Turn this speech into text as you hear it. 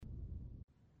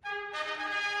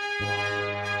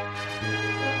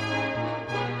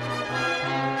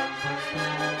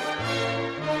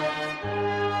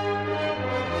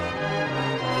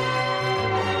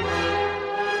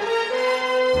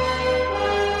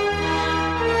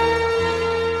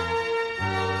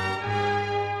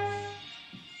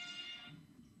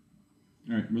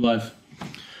live.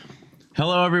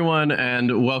 Hello, everyone,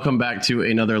 and welcome back to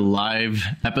another live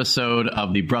episode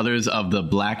of the Brothers of the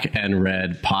Black and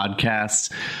Red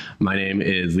podcast. My name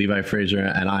is Levi Frazier,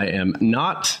 and I am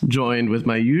not joined with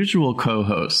my usual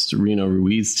co-host, Reno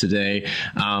Ruiz, today,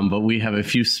 but we have a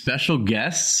few special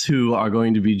guests who are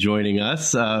going to be joining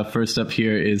us. First up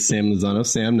here is Sam Lozano.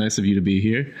 Sam, nice of you to be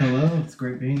here. Hello, it's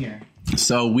great being here.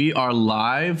 So we are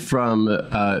live from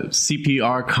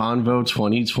CPR Convo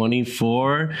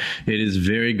 2024. It is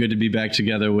very good to be back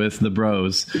together with the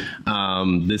bros.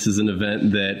 This is an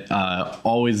event that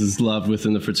always is loved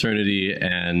within the fraternity,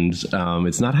 and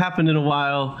it's not happened in a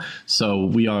while. So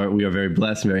we are very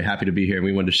blessed and very happy to be here. And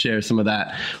we wanted to share some of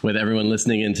that with everyone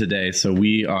listening in today. So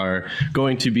we are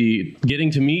going to be getting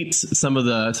to meet some of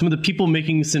the people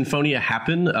making Sinfonia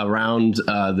happen around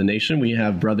the nation. We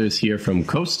have brothers here from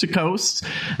coast to coast.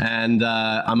 And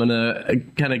I'm going to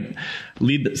kind of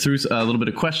lead through a little bit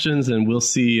of questions, and we'll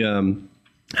see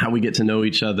how we get to know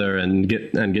each other and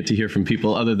get to hear from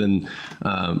people other than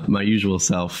my usual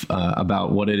self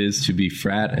about what it is to be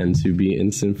frat and to be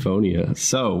in Sinfonia.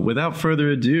 So without further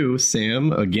ado,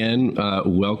 Sam, again,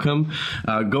 welcome.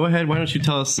 Go ahead. Why don't you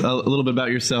tell us a little bit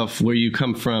about yourself, where you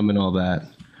come from and all that?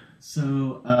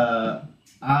 So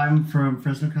I'm from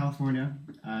Fresno, California.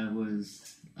 I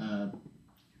was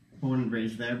born and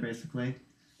raised there, basically.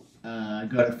 I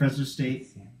go to Fresno State,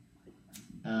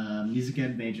 music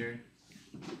ed major,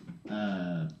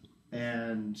 and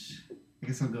I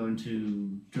guess I'll go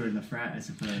into joining the frat, I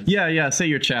suppose. Yeah. Say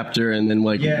your chapter, and then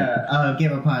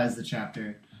Game of Pie is the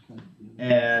chapter,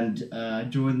 and I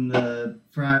joined the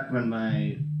frat when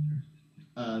my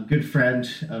good friend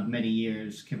of many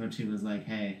years came up to me and was like,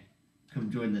 "Hey, come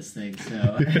join this thing."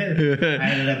 So I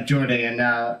ended up joining, and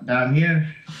now I'm here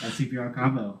at CPR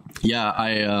Convo. Yeah,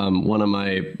 I one of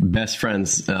my best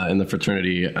friends in the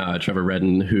fraternity, Trevor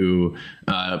Redden, who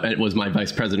was my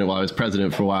vice president while I was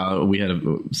president for a while. We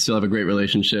still have a great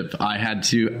relationship. I had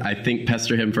to, I think,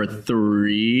 pester him for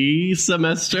 3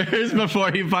 semesters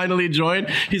before he finally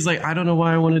joined. He's like, I don't know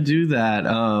why I want to do that.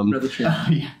 Brother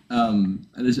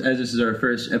as this is our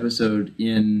first episode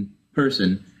in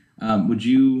person, would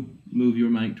you move your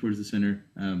mic towards the center?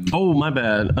 Oh, my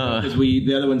bad. Because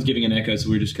the other one's giving an echo, so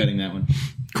we're just cutting that one.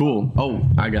 Cool. Oh,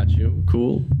 I got you.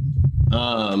 Cool.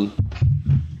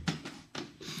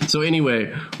 So anyway,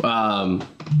 he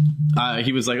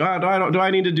was like, "Oh, do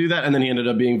I need to do that?" And then he ended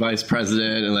up being vice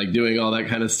president and like doing all that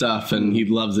kind of stuff, and he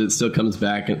loves it. Still comes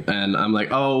back, and I'm like,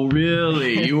 "Oh,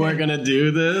 really? You weren't gonna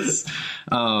do this?"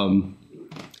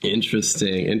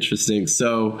 Interesting.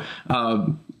 So.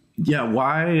 Yeah,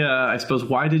 why? I suppose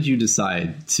why did you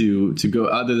decide to go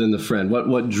other than the friend?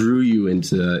 What drew you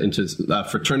into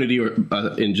fraternity or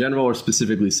in general, or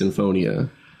specifically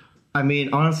Sinfonia? I mean,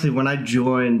 honestly, when I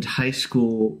joined high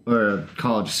school or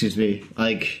college,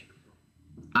 like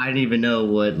I didn't even know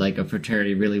what like a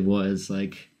fraternity really was.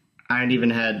 Like I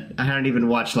hadn't even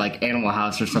watched like Animal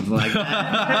House or something like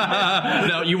that.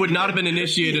 No, you would not have been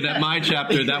initiated at my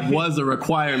chapter. That was a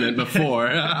requirement before.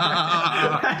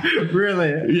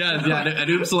 Really? Yeah. At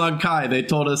Upsilon Chi, they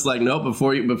told us like, nope.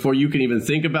 Before you can even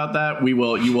think about that, you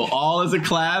will all as a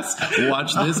class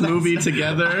watch this movie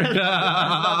together. That's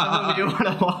not the movie you want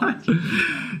to watch.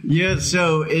 Yeah.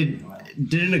 So it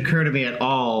didn't occur to me at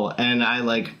all, and I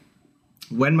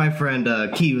when my friend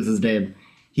Key was his name.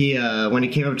 He, when he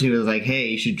came up to me, he was like, "Hey,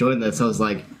 you should join this." I was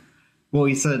like, well,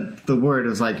 he said the word. It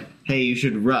was like, "Hey, you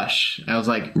should rush." I was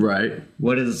like, right.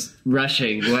 What is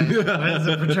rushing? What is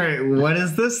a fraternity? What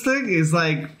is this thing? It's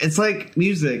like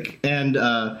music. And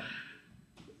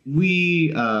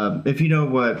we, if you know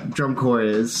what drum corps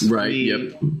is,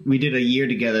 right? We did a year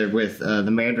together with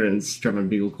the Mandarins Drum and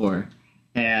Bugle Corps.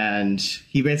 And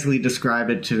he basically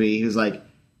described it to me. He was like,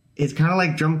 it's kind of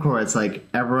like drum corps. It's like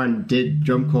everyone did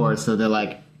drum corps, so they're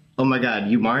like, "Oh my God,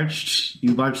 you marched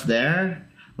there?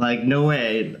 Like, no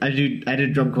way. I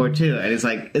did drum corps too." And it's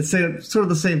like, it's sort of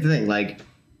the same thing. Like,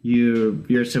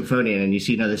 you're a symphonian and you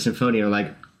see another symphonian, you're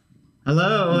like,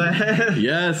 hello.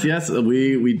 Yes.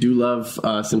 We do love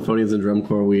symphonians and drum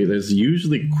corps. There's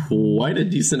usually quite a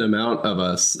decent amount of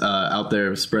us out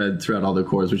there spread throughout all the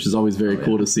corps, which is always very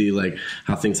cool to see, like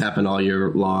how things happen all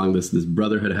year long. This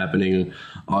brotherhood happening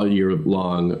all year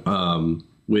long.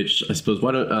 Which I suppose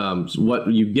what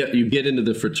you get into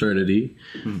the fraternity.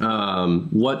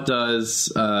 What's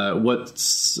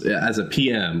as a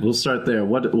PM? We'll start there.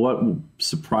 What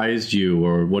surprised you,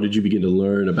 or what did you begin to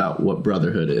learn about what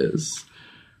brotherhood is?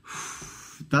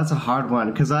 That's a hard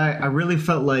one, because I really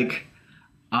felt like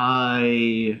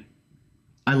I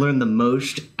learned the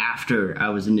most after I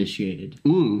was initiated.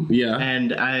 Yeah,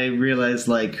 and I realized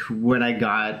like when I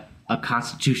got a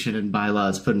constitution and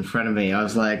bylaws put in front of me. I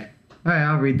was like, all right,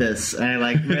 I'll read this. And I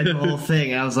like read the whole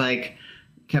thing. I was like,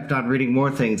 kept on reading more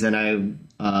things. And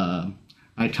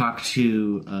I talked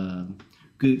to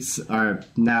Goots, our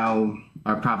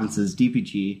province's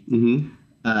DPG,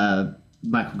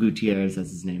 Michael Gutierrez,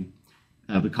 that's his name.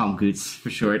 We call him Goots for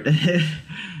short.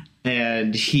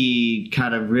 And he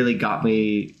kind of really got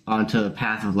me onto the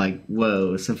path of like,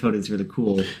 whoa, Symphonia's really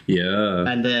cool. Yeah.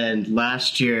 And then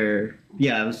last year,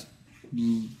 last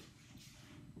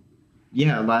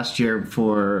year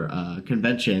for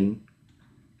convention.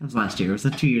 That was last year. Was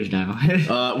that 2 years now?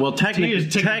 Well, technically,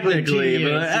 a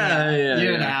year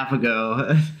and a half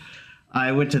ago,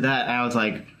 I went to that and I was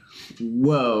like,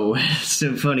 whoa,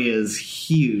 Symphonia is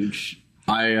huge.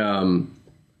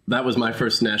 That was my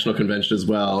first national convention as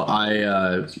well.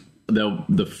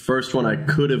 The first one I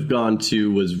could have gone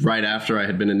to was right after I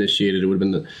had been initiated. It would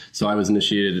have been so I was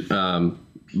initiated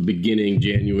beginning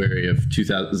January of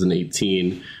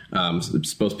 2018. It's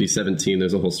supposed to be 17.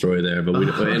 There's a whole story there, but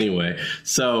anyway.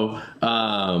 So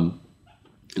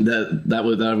that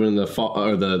was in the fall,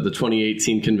 or the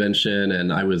 2018 convention,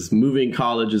 and I was moving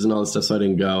colleges and all this stuff, so I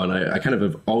didn't go. And I kind of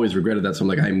have always regretted that. So I'm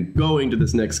like, I'm going to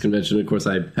this next convention. Of course,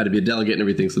 I had to be a delegate and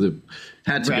everything, so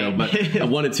I had to go, but I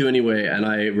wanted to anyway. And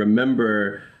I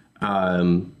remember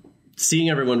seeing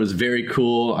everyone was very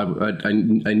cool. I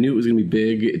knew it was going to be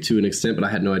big to an extent, but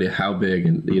I had no idea how big.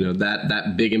 And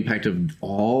that big impact of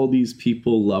all these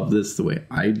people love this the way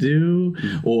I do,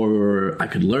 or I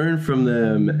could learn from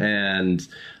them. And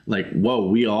like, whoa,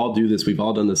 we all do this. We've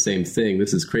all done the same thing.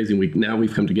 This is crazy. Now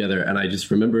we've come together. And I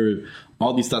just remember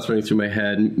all these thoughts running through my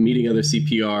head, meeting other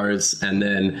CPRs, and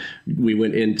then we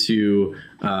went into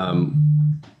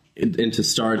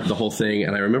start the whole thing.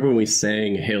 And I remember when we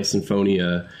sang Hail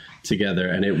Symphonia together,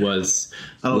 and it was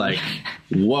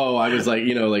whoa, I was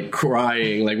like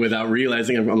crying, like without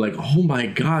realizing. I'm like, oh my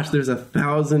gosh, there's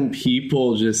 1,000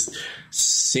 people just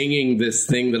singing this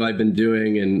thing that I've been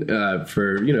doing and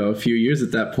for a few years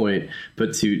at that point.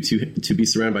 But to be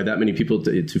surrounded by that many people,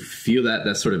 to feel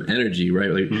that sort of energy, right?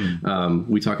 Like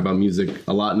we talk about music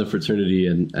a lot in the fraternity,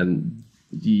 and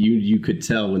you could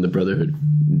tell when the brotherhood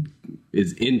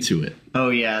is into it. Oh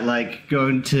yeah, like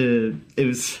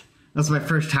that's my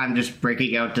first time just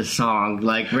breaking out to song.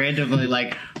 Like, randomly,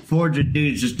 like, 400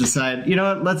 dudes just decide, you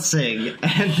know what, let's sing.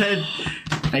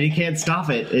 And you can't stop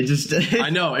it. It just... I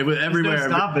know, it was everywhere.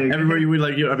 No stopping. Everywhere you would,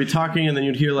 like, I'd be talking, and then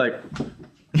you'd hear, like,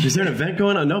 is there an event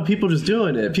going on? No, people just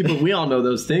doing it. We all know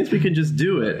those things. We can just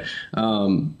do it.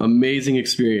 Amazing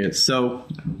experience. So,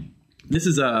 this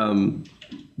is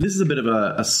a bit of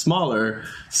a smaller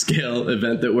scale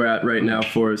event that we're at right now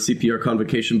for CPR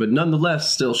Convocation, but nonetheless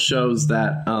still shows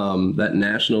that that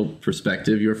national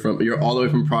perspective. You're all the way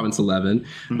from Province 11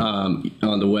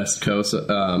 on the West Coast.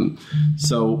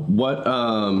 So what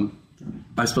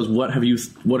I suppose what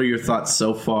are your thoughts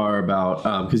so far about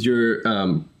because you're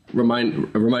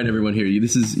remind everyone here,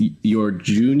 this is your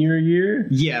junior year?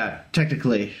 Yeah,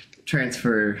 technically.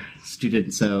 Transfer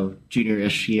student, so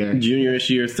junior-ish year.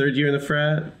 Third year in the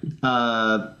frat?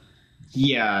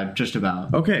 Yeah, just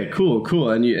about. Okay, cool.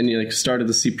 And you like started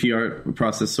the CPR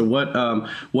process. So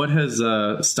what has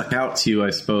stuck out to you,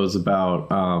 I suppose, about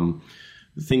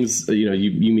things?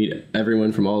 You meet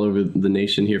everyone from all over the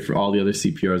nation here for all the other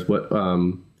CPRs. What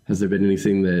has there been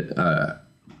anything that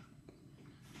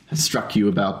has struck you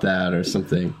about that or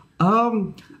something?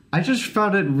 I just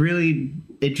found it really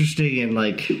interesting and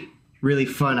like really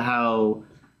fun how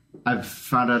I've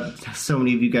found out so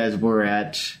many of you guys were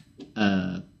at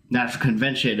National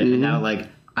Convention, and now like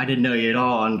I didn't know you at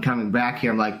all. And coming back here,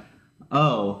 I'm like,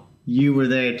 oh, you were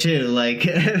there too. Like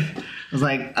I was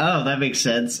like, oh, that makes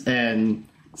sense. And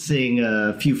seeing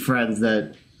a few of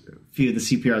the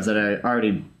CPRs that I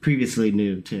already previously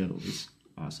knew too was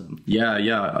awesome. Yeah.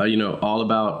 All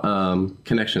about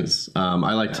connections.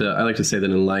 I like to say that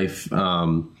in life,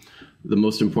 the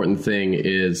most important thing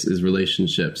is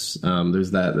relationships.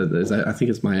 There's I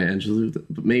think it's Maya Angelou,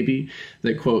 maybe,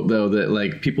 that quote, though, that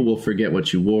like people will forget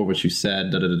what you wore, what you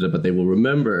said, but they will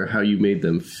remember how you made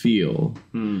them feel.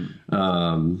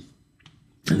 And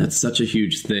that's such a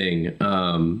huge thing,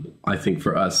 I think,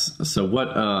 for us. So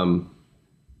what, how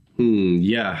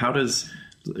does...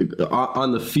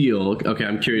 on the field, okay,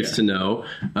 I'm curious to know,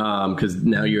 because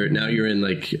now you're in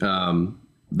like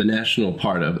the national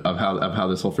part of how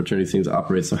this whole fraternity thing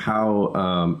operates. So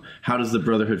how does the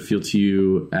brotherhood feel to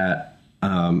you at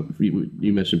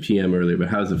you mentioned PM earlier, but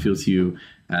how does it feel to you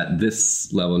at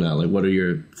this level now? Like, what are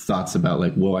your thoughts about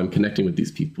like, whoa, I'm connecting with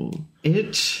these people?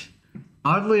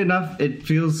 Oddly enough, it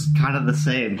feels kind of the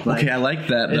same. Like, okay, I like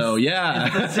that though. Yeah,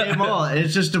 it's the same all.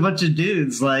 It's just a bunch of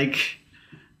dudes like.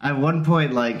 at one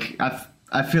point, like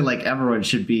I feel like everyone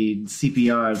should be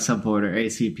CPR at some point, or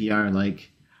ACPR,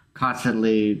 like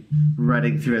constantly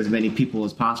running through as many people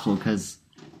as possible, because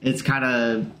it's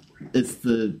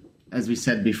as we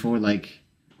said before, like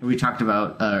we talked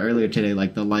about earlier today,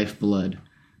 like the lifeblood.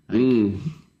 Like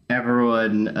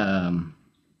everyone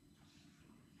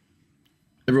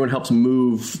helps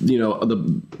move,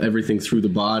 everything through the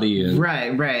body, and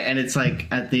right, and it's like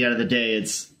at the end of the day,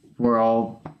 we're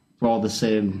all the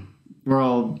same. We're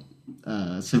all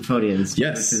symphonians.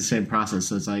 Yes, the same process.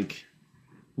 So it's like,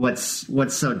 what's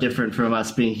so different from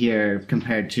us being here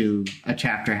compared to a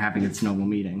chapter having its normal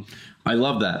meeting? I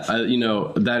love that.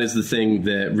 That is the thing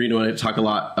that Reno and I talk a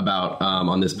lot about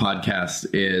on this podcast,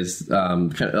 is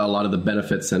kind of a lot of the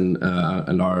benefits and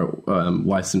our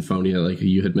why Sinfonia, like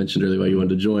you had mentioned earlier, why you wanted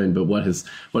to join, but what has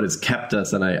kept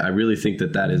us. And I really think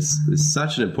that is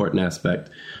such an important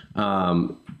aspect.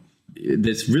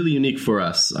 That's really unique for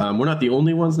us. We're not the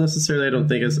only ones necessarily, I don't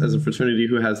think, as a fraternity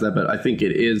who has that, but I think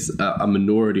it is a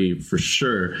minority for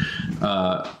sure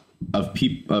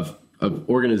of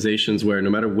organizations where no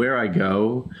matter where I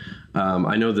go,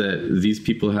 I know that these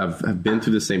people have been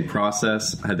through the same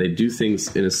process. They do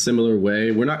things in a similar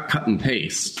way. We're not cut and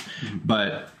paste,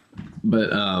 but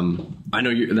I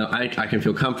know I can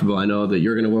feel comfortable. I know that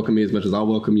you're going to welcome me as much as I'll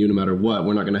welcome you, no matter what.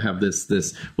 We're not going to have this.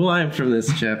 Well, I'm from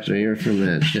this chapter, you're from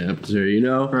that chapter,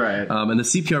 Right. And the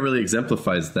CPR really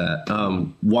exemplifies that.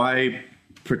 Why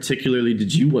particularly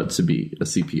did you want to be a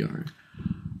CPR?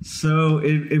 So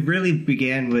it really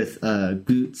began with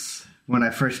Goots. When I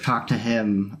first talked to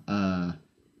him,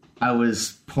 I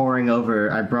was poring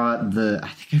over. I brought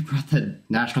the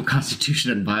National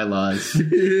Constitution and Bylaws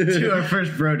to our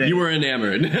first bro day. You were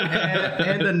enamored,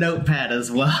 and the notepad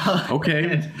as well.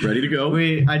 Okay, ready to go.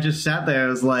 I just sat there. I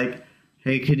was like,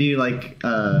 "Hey, could you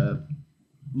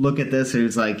look at this?" And he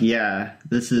was like, "Yeah,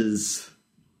 this is."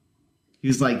 He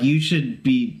was like, "You should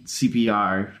be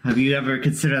CPR. Have you ever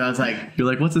considered that?" I was like, "You're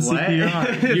like, what's a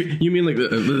CPR? you mean like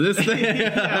this thing?"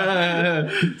 Yeah.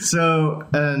 So,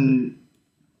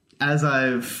 as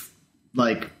I've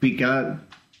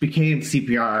became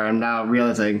CPR, I'm now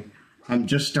realizing I'm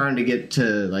just starting to get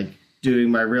to doing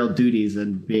my real duties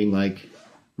and being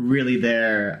really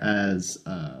there as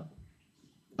a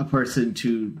person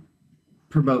to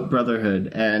promote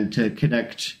brotherhood and to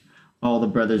connect all the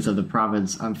brothers of the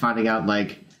province. I'm finding out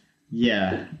I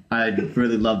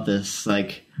really love this.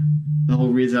 The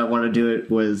whole reason I want to do it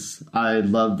was I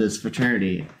love this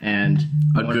fraternity, and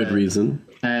a good reason.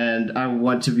 And I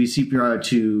want to be CPR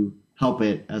to help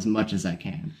it as much as I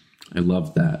can. I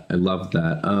love that.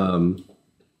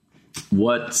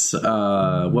 What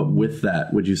with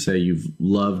that would you say you've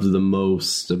loved the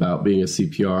most about being a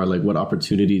CPR? What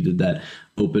opportunity did that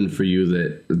open for you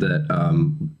that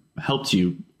helped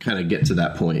you kind of get to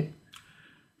that point?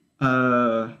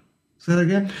 Say that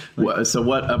again? So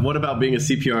what about being a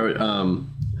CPR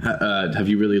have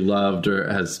you really loved,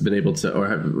 or has been able to,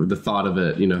 or the thought of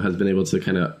it, has been able to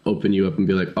kind of open you up and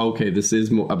be like, okay, this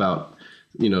is more about,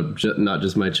 not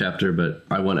just my chapter, but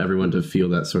I want everyone to feel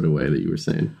that sort of way that you were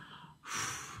saying?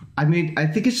 I mean, I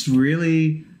think it's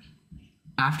really,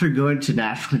 after going to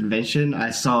National Convention, I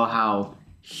saw how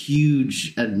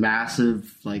huge and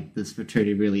massive this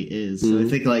fraternity really is. So I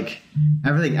think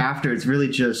everything after, it's really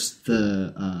just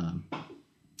the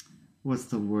what's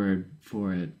the word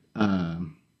for it,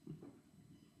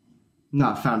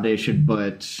 not foundation,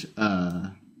 but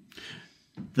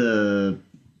the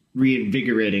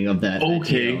reinvigorating of that.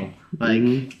 Okay.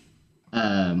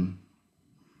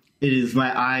 It is,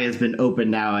 my eye has been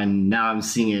open now, and now I'm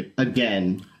seeing it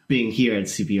again being here at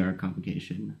CPR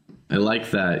Convocation. I like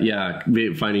that. Yeah.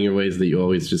 Finding your ways that you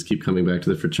always just keep coming back to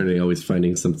the fraternity, always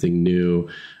finding something new.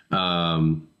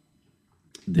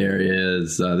 There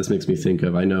is, this makes me think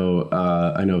of, I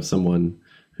know someone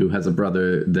who has a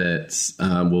brother that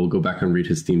will go back and read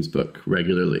his themes book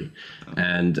regularly.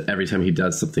 And every time he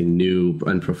does, something new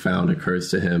and profound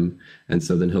occurs to him. And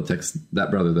so then he'll text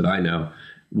that brother that I know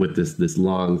with this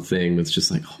long thing that's just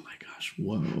like, oh my gosh,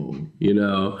 whoa,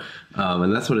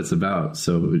 and that's what it's about.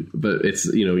 So, but it's,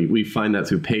 we find that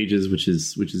through pages, which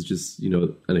is just,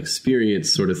 an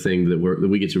experience sort of thing that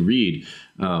we get to read.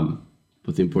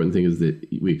 But the important thing is that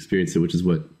we experience it, which is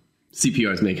what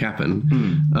CPRs make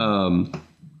happen.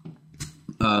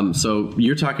 So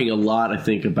you're talking a lot, I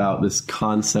think, about this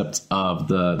concept of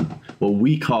what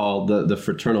we call the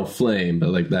fraternal flame,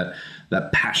 but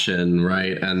that passion,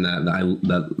 right? And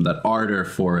that ardor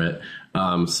for it.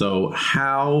 So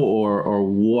how or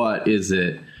what is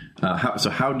it?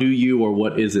 How do you, or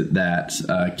what is it that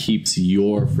keeps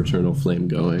your fraternal flame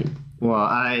going? Well,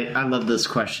 I love this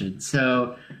question.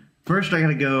 So First, I got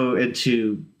to go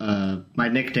into my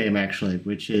nickname, actually,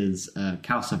 which is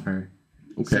Calcifer.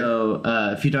 Okay. So,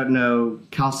 if you don't know,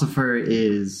 Calcifer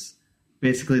is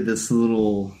basically this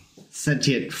little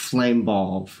sentient flame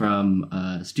ball from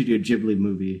a Studio Ghibli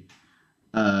movie.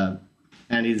 And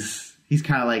he's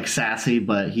kind of like sassy,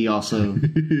 but he also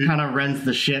kind of runs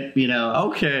the ship, you know.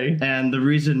 Okay. And the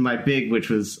reason my big, which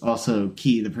was also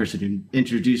Key, the person who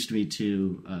introduced me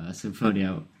to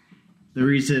Symphonia,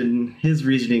 his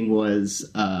reasoning was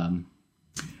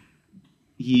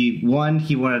he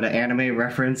wanted an anime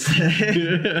reference.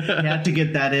 He had to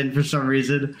get that in for some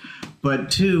reason.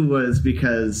 But two was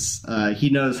because he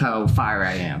knows how fire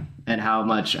I am and how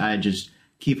much I just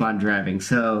keep on driving.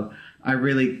 So I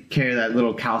really carry that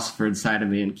little Calcifer inside of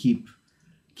me and keep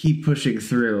pushing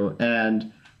through.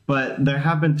 But there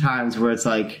have been times where it's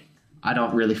like I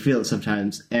don't really feel it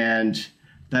sometimes, and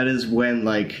that is when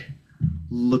like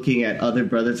looking at other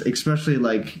brothers, especially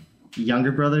like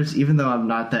younger brothers, even though I'm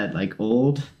not that like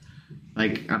old,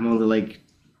 like I'm only like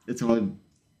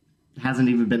hasn't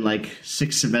even been like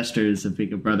 6 semesters of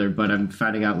being a brother, but I'm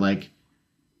finding out like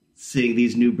seeing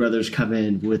these new brothers come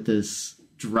in with this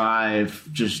drive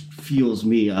just fuels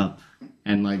me up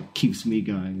and like keeps me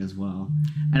going as well.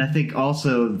 And I think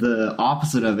also the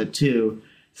opposite of it too,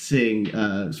 seeing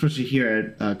especially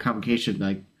here at Convocation,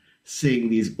 like seeing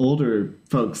these older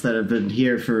folks that have been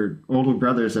here older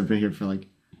brothers that have been here for like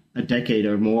a decade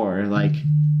or more, like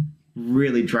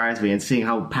really drives me, and seeing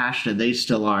how passionate they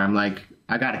still are, I'm like,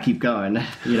 I gotta keep going,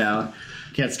 you know.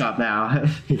 Can't stop now.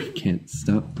 Can't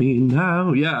stop me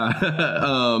now. Yeah.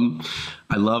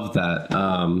 I love that.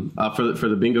 For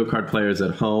the bingo card players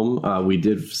at home, we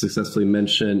did successfully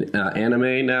mention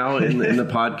anime now in the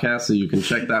podcast, so you can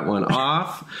check that one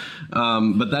off.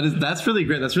 But that's really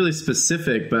great. That's really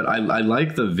specific, but I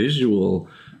like the visual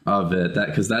of it,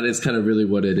 because that is kind of really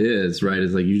what it is, right?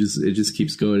 It's like it just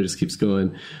keeps going, it just keeps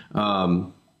going.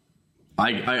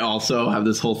 I also have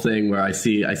this whole thing where I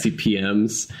see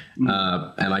PMs, and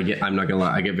I'm not gonna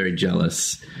lie, I get very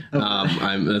jealous.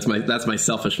 That's my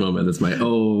selfish moment. That's my,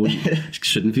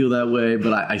 shouldn't feel that way.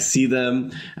 But I see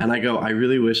them and I go, I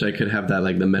really wish I could have that,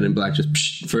 like the Men in Black,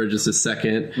 just for just a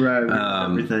second. Right.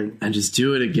 Everything. And just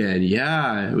do it again.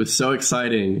 Yeah. It was so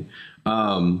exciting.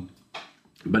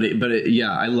 But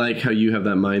I like how you have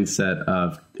that mindset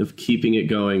of keeping it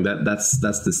going. That's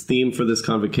this theme for this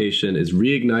convocation, is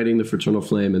reigniting the fraternal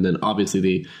flame, and then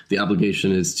obviously the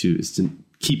obligation is to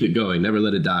keep it going, never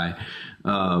let it die.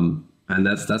 And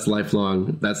that's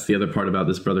lifelong. That's the other part about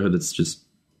this brotherhood that's just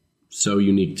so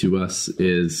unique to us,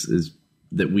 is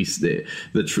that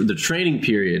the training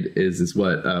period is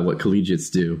what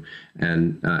collegiates do,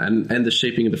 and the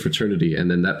shaping of the fraternity, and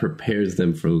then that prepares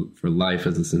them for life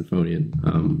as a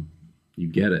symphonian. You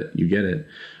get it.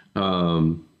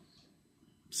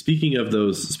 Speaking of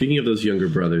those younger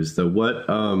brothers, though,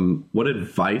 what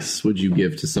advice would you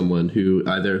give to someone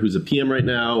who's a PM right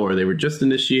now, or they were just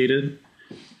initiated?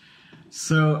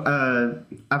 So I'm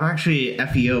actually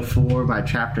FEO for my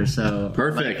chapter, so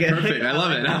perfect. I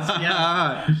love it.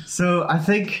 Yeah. So I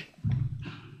think,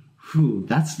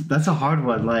 that's a hard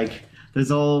one. Like,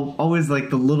 there's always like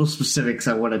the little specifics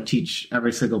I want to teach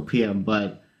every single PM,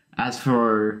 but as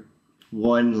for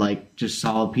one like just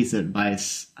solid piece of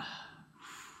advice,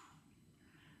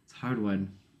 it's a hard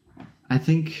one. I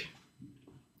think.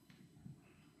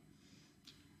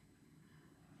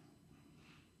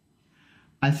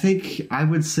 I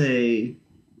would say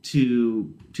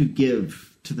to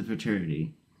give to the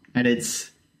fraternity, and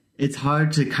it's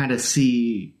hard to kind of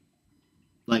see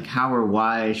like how or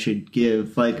why I should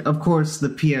give. Like, of course, the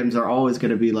PMs are always going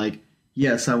to be like,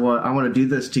 yes, I want to do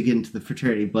this to get into the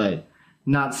fraternity, but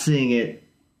not seeing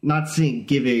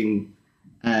giving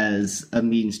as a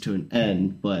means to an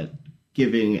end, but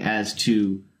giving as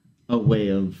to a way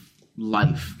of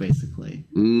life, basically.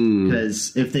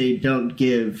 Because if they don't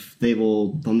give,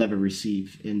 they'll never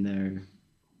receive in their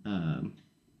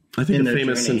I think a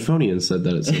famous symphonian said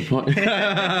that at some point.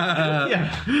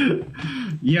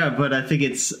 Yeah, but I think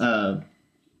it's where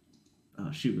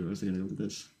was I gonna go with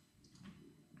this?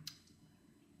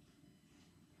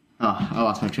 Oh, I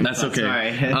lost my train of thought. That's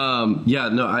okay.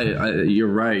 Sorry. You're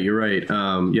right.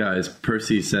 As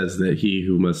Percy says, that he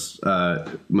who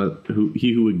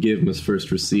would give must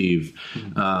first receive.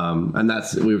 And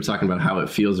we were talking about how it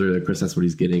feels earlier. Of course, that's what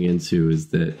he's getting into, is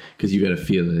that because you got to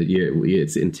feel it.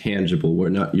 It's intangible.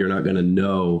 You're not going to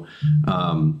know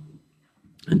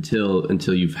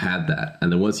until you've had that.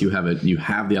 And then once you have it, you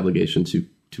have the obligation to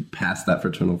pass that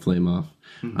fraternal flame off.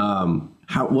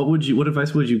 What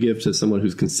advice would you give to someone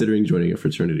who's considering joining a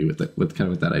fraternity with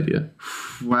that idea?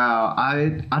 Wow,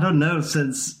 I don't know,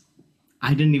 since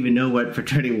I didn't even know what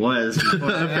fraternity was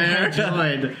before I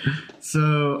joined.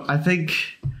 So I think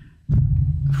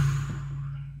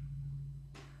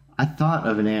I thought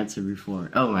of an answer before.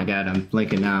 Oh my God, I'm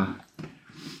blanking now.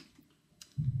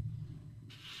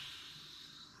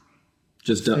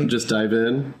 Just dive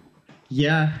in.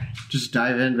 Yeah, just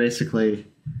dive in. Basically,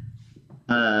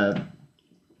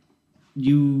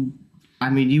 you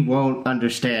won't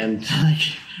understand like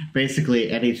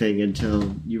basically anything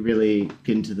until you really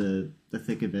get into the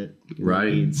thick of it.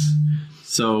 Right.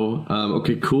 So,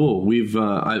 okay, cool. We've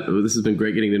this has been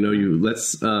great getting to know you.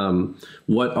 Let's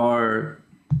what are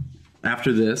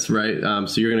after this, right?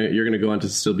 So you're gonna go on to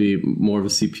still be more of a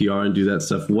CPR and do that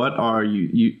stuff. What are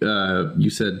you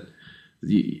said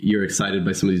you're excited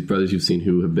by some of these brothers you've seen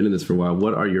who have been in this for a while.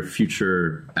 What are your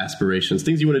future aspirations?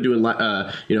 Things you want to do in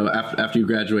after you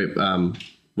graduate?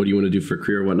 What do you want to do for a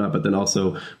career or whatnot? But then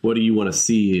also, what do you want to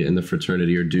see in the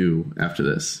fraternity or do after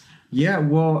this? Yeah,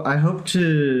 well, I hope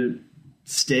to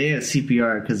stay a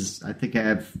CPR because I think I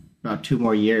have about 2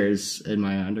 more years in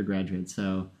my undergraduate.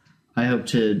 So I hope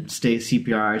to stay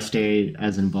CPR, stay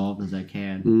as involved as I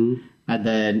can. Mm-hmm. And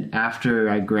then after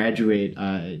I graduate,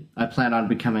 I plan on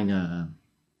becoming a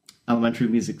elementary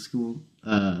music school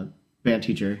band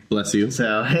teacher. Bless you.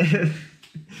 So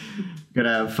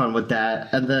gonna have fun with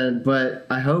that. And then, but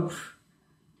I hope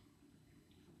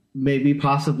maybe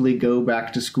possibly go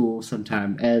back to school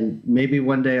sometime. And maybe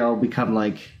one day I'll become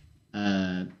like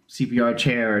a CPR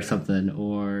chair or something,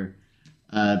 or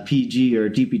PG or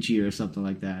DPG or something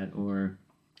like that, or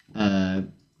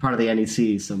part of the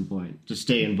NEC at some point. Just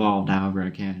stay involved however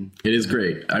I can. It is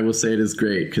great. I will say it is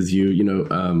great because you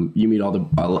meet a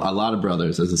lot of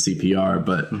brothers as a CPR,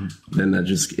 but then it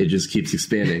just keeps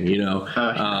expanding. You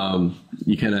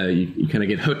kind of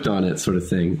get hooked on it, sort of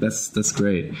thing. That's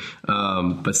great.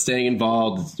 But staying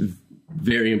involved is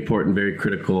very important, very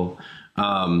critical.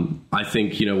 I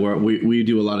think we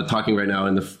do a lot of talking right now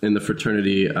in the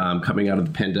fraternity, coming out of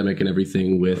the pandemic and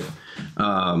everything with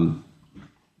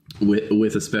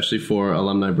especially for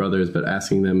alumni brothers, but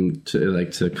asking them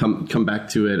to come back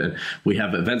to it. And we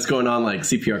have events going on like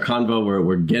CPR Convo where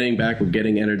we're getting back, we're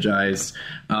getting energized.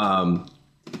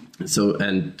 So,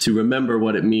 and to remember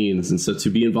what it means. And so to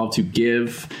be involved, to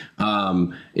give,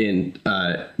 in,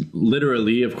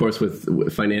 literally, of course,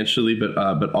 with financially,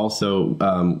 but also,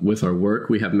 with our work.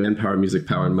 We have manpower, music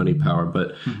power, and money power,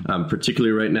 but,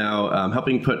 particularly right now,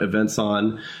 helping put events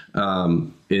on,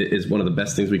 is one of the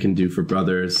best things we can do for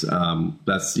brothers.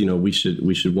 That's, we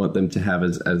should want them to have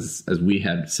as we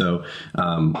had. So,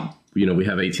 we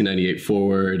have 1898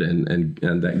 Forward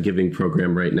and that giving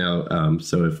program right now.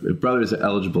 So if brothers are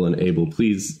eligible and able,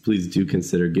 please do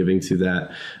consider giving to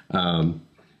that.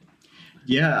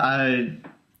 Yeah, I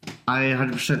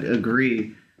 100%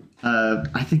 agree.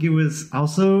 I think it was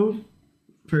also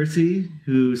Percy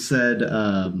who said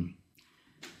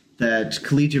that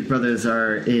collegiate brothers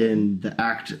are in the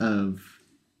act of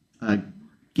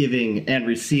giving and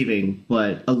receiving,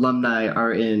 but alumni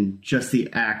are in just the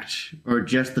act or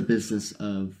just the business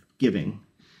of giving.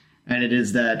 And it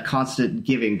is that constant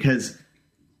giving, because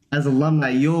as alumni,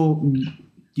 you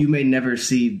may never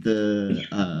see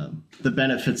the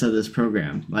benefits of this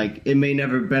program. Like, it may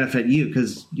never benefit you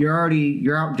because you're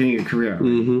out doing your career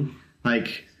already. Mm-hmm.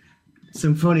 Like,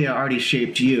 Symphonia already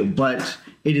shaped you, but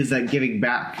it is that giving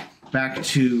back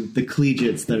to the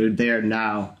collegiates that are there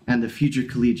now and the future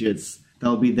collegiates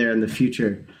that'll be there in the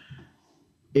future.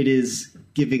 It is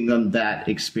giving them that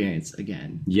experience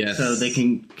again. Yes. So they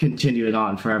can continue it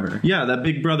on forever. Yeah, that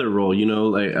big brother role,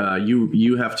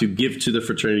 you have to give to the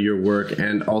fraternity your work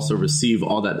and also receive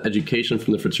all that education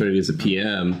from the fraternity as a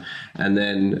PM. And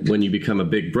then when you become a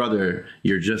big brother,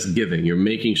 you're just giving. You're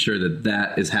making sure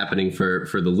that is happening for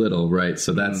the little, right?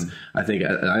 So that's, I think,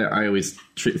 I always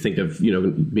think of,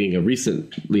 being a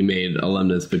recently made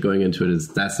alumnus, but going into it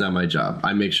that's not my job.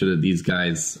 I make sure that these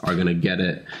guys are going to get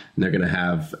it and they're going to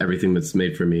have everything that's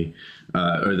made for me,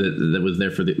 or that was there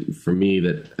for me,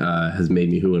 that has made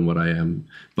me who and what I am.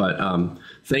 But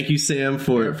thank you, Sam,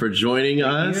 for joining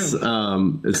us.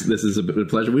 This is a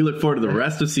pleasure. We look forward to the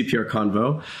rest of CPR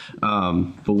Convo,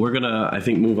 but we're gonna, I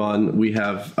think, move on. We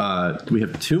have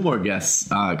 2 more guests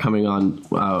coming on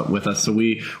with us. So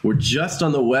we're just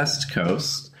on the West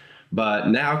Coast. But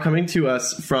now coming to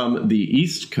us from the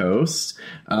East Coast,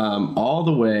 all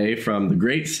the way from the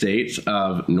great state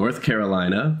of North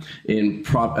Carolina, in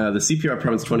the CPR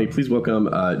Province 20, please welcome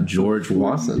George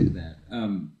Wasson.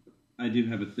 I do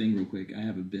have a thing real quick. I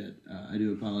have a bit. I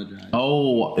do apologize.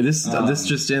 Oh, this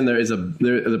just in.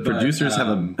 The producers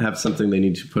have something they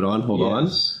need to put on. Hold on.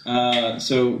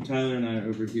 So Tyler and I are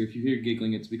over here. If you hear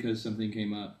giggling, it's because something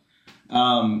came up.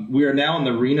 We are now on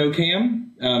the Reno cam.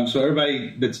 So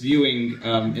everybody that's viewing,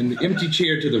 in the empty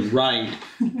chair to the right,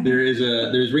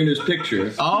 there's Reno's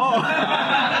picture.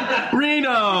 Oh,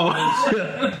 Reno!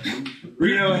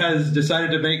 Reno has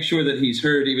decided to make sure that he's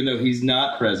heard, even though he's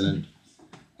not present.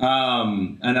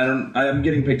 And I'm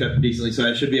getting picked up decently, so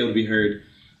I should be able to be heard.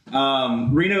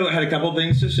 Reno had a couple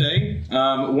things to say.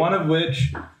 One of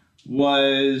which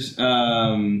was,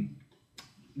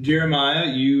 Jeremiah,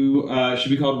 you should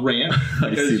be called Rant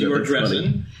because you are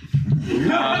dressing.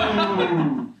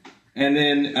 And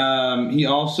then he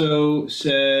also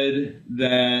said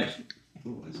that,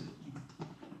 what was it?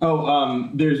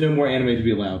 There's no more anime to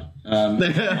be allowed.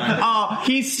 Oh,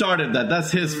 he started that.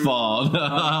 That's his fault.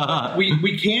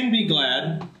 we can be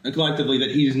glad collectively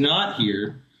that he's not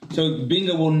here. So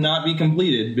bingo will not be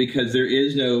completed because there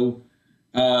is no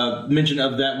mention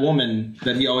of that woman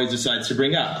that he always decides to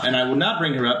bring up, and I will not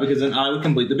bring her up because then I would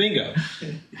complete the bingo.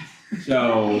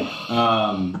 So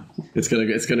it's gonna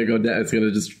go down. It's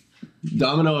gonna just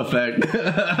domino effect.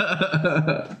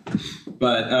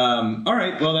 But all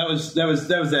right. Well, that was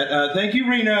that. Thank you,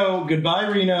 Reno. Goodbye,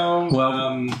 Reno.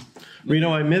 Well,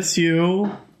 Reno, I miss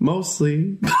you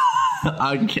mostly.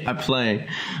 I'm playing.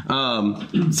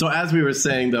 So as we were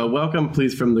saying, though, welcome,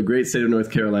 please, from the great state of North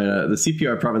Carolina, the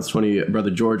CPR Province 20, Brother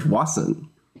George Wasson.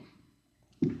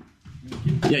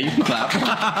 Yeah, you can clap.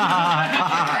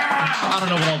 I don't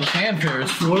know what all the fanfare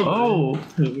is for. Oh.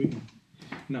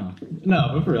 No,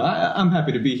 but for real, I'm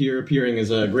happy to be here, appearing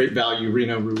as a great value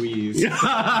Reno Ruiz.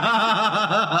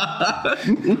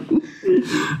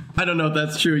 I don't know if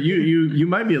that's true. You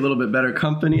might be a little bit better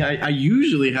company. I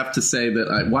usually have to say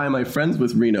that why am I friends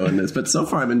with Reno in this? But so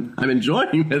far I'm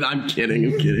enjoying it. I'm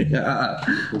kidding.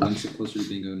 We're one step closer to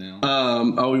bingo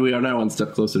now. We are now one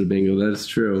step closer to bingo. That is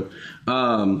true.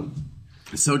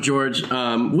 So George,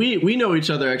 we know each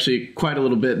other actually quite a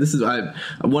little bit. This is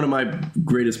one of my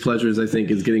greatest pleasures, I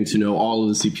think, is getting to know all of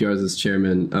the CPRs as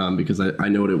chairman, because I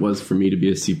know what it was for me to be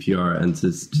a CPR, and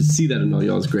to see that in all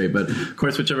y'all is great. But of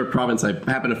course, whichever province I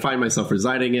happen to find myself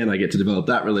residing in, I get to develop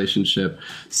that relationship.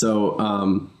 So,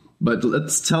 but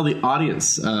let's tell the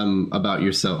audience about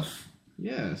yourself.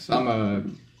 Yes,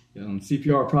 I'm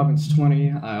CPR Province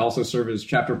 20. I also serve as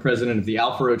chapter president of the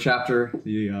Alfaro chapter,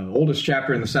 the oldest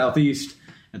chapter in the Southeast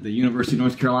at the University of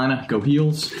North Carolina. Go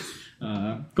Heels.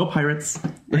 Go Pirates.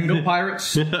 And go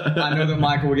Pirates. I know that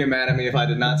Michael would get mad at me if I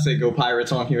did not say go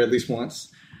Pirates on here at least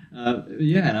once.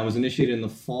 And I was initiated in the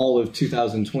fall of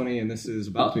 2020, and this is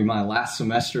about to be my last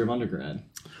semester of undergrad.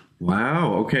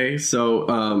 Wow. Okay.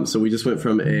 So we just went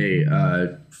from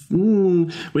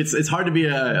it's hard to be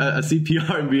a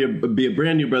CPR and be a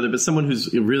brand new brother, but someone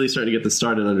who's really starting to get the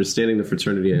start in understanding the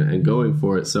fraternity and going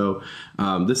for it. So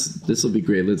this will be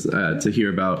great. Let's to hear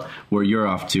about where you're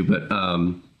off to. But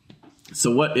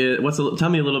so tell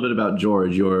me a little bit about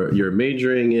George. You're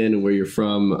majoring in and where you're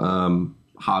from.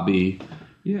 Hobby.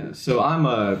 Yeah. So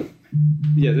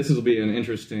this will be an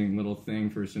interesting little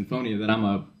thing for Sinfonia, that I'm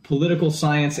a political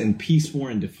science and peace, war,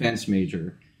 and defense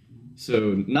major.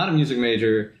 So not a music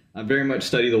major. I very much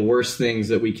study the worst things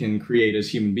that we can create as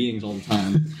human beings all the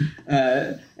time.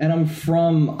 And I'm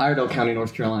from Iredell County,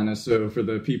 North Carolina. So for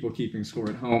the people keeping score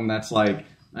at home, that's like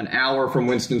an hour from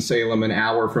Winston-Salem, an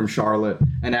hour from Charlotte,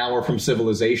 an hour from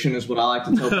civilization is what I like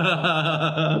to tell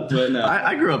people. But no.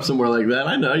 I grew up somewhere like that.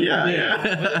 I know. Yeah.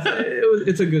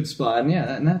 It's a good spot.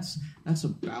 And that's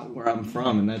about where I'm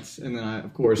from. And then I,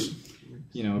 of course,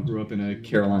 grew up in a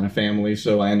Carolina family.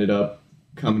 So I ended up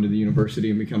coming to the university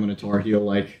and becoming a Tar Heel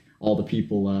like all the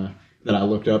people that I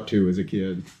looked up to as a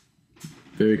kid.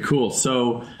 Very cool.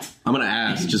 So I'm going to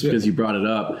ask, just because you brought it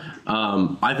up,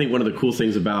 I think one of the cool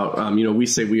things about, we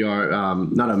say we are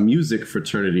not a music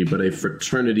fraternity, but a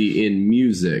fraternity in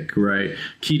music, right?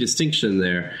 Key distinction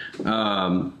there.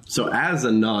 So as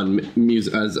a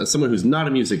non-music, as someone who's not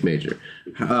a music major,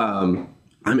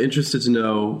 I'm interested to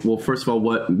know, well, first of all,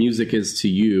 what music is to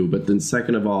you, but then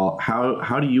second of all,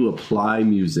 how do you apply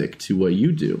music to what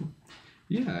you do?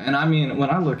 Yeah, and I mean, when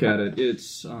I look at it,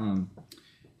 it's, of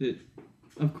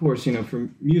course, for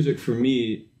music, for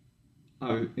me,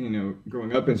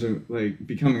 growing up in,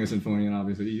 becoming a symphonian,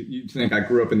 obviously, you'd think I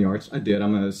grew up in the arts. I did.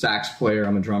 I'm a sax player.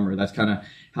 I'm a drummer. That's kind of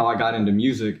how I got into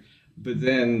music. But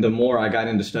then the more I got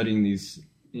into studying these,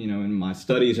 in my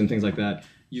studies and things like that,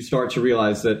 you start to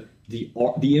realize that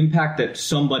the impact that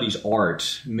somebody's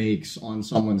art makes on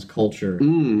someone's culture,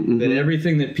 that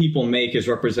everything that people make is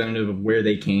representative of where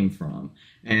they came from.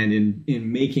 And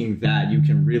in making that, you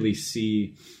can really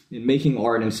see, in making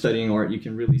art and studying art, you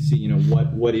can really see,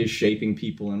 what is shaping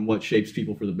people and what shapes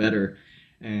people for the better.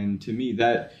 And to me,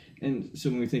 that And so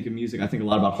when we think of music, I think a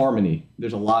lot about harmony.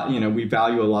 There's a lot, we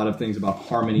value a lot of things about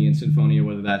harmony in Sinfonia,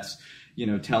 whether that's,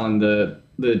 telling the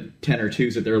tenor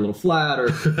twos that they're a little flat or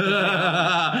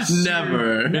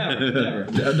never.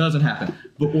 That doesn't happen.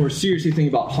 But we're seriously thinking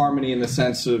about harmony in the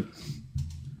sense of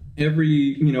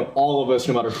all of us,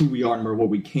 no matter who we are, no matter where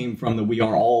we came from, that we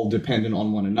are all dependent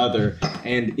on one another.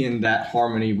 And in that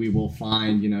harmony, we will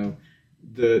find,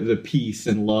 the peace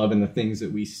and love and the things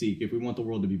that we seek. If we want the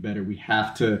world to be better, we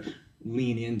have to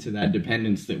lean into that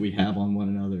dependence that we have on one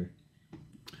another.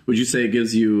 Would you say it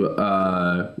gives you,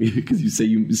 because you say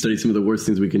you study some of the worst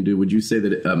things we can do, would you say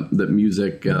that that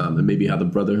music and maybe how the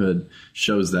Brotherhood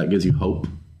shows that gives you hope?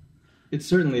 It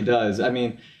certainly does. I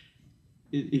mean,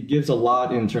 it gives a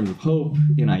lot in terms of hope,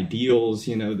 in ideals,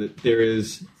 that there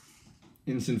is,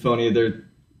 in Sinfonia,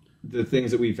 the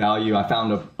things that we value. I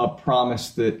found a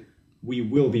promise that we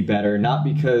will be better, not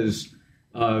just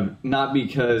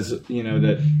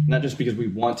because we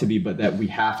want to be, but that we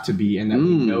have to be, and that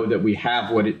we know that we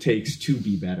have what it takes to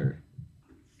be better.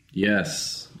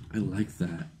 Yes, I like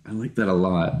that. I like that a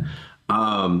lot.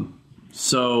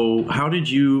 So how did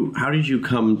you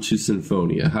come to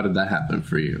Sinfonia? How did that happen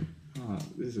for you?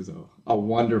 This is a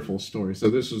wonderful story.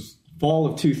 So this was fall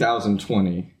of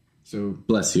 2020. So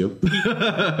bless you.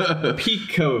 Peak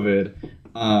COVID.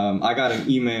 I got an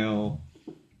email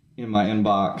in my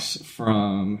inbox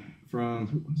from who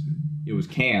was it? It was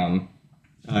Cam.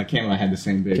 Cam and I had the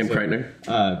same bid. Cam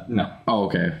Kreitner? No. Oh,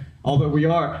 okay. Although we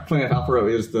are, funny enough, Alpha Rho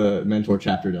is the mentor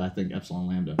chapter to, I think, Epsilon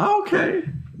Lambda. Oh, okay.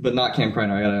 But not Cam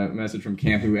Kreitner. I got a message from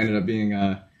Cam, who ended up being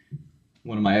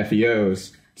one of my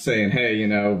FEOs, saying, hey,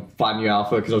 Phi Mu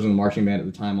Alpha, because I was in the marching band at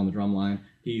the time on the drum line.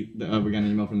 We got an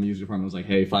email from the music department. It was like,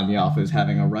 hey, Phi Mu Alpha is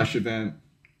having a rush event.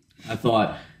 I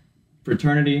thought,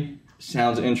 fraternity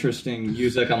sounds interesting.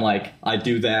 Music, I'm like, I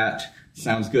do that.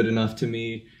 Sounds good enough to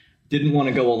me. Didn't want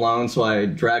to go alone, so I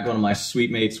dragged one of my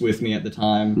suite mates with me at the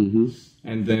time. Mm-hmm.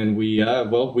 And then we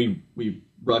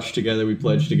rushed together, we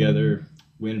pledged together.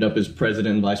 We ended up as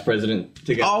president and vice president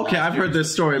together. Oh, okay, I've heard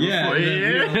this story before.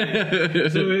 Yeah.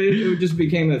 So it just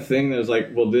became a thing that was like,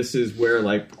 well, this is where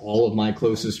like all of my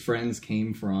closest friends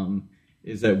came from,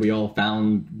 is that we all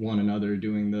found one another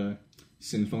doing the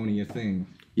Sinfonia thing.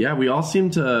 Yeah, we all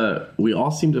seem to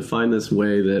find this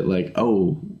way that like,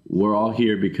 oh, we're all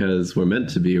here because we're meant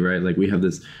to be, right? Like we have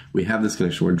this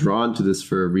connection. We're drawn to this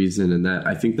for a reason, and that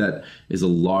I think that is a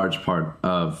large part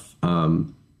of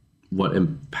what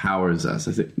empowers us.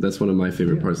 I think that's one of my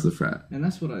favorite parts of the frat. And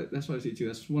that's what I see too.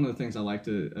 That's one of the things I like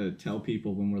to tell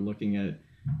people when we're looking at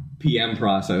PM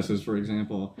processes, for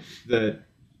example, that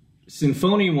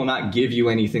Sinfonia will not give you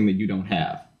anything that you don't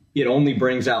have. It only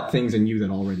brings out things in you that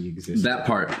already exist. That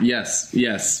part, yes.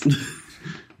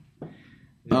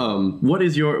 What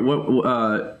is your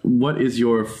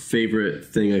favorite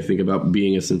thing, I think, about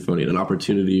being a Sinfonia? An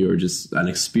opportunity or just an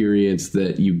experience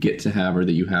that you get to have or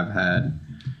that you have had?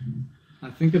 I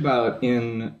think about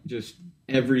in just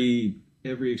every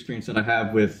experience that I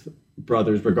have with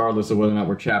brothers, regardless of whether or not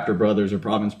we're chapter brothers or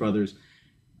province brothers,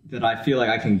 that I feel like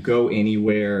I can go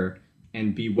anywhere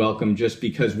and be welcome just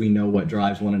because we know what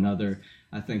drives one another.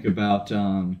 I think about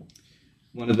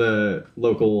one of the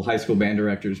local high school band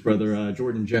directors, Brother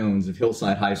Jordan Jones of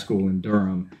Hillside High School in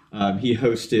Durham. He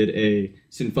hosted a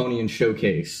Sinfonian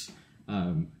showcase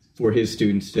for his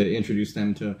students to introduce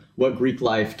them to what Greek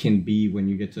life can be when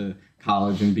you get to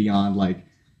college and beyond, like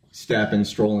step and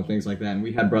stroll and things like that. And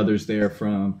we had brothers there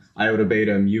from Iota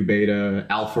Beta, Mu Beta,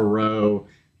 Alpha Rho,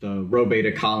 the Rho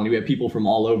Beta colony. We had people from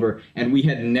all over, and we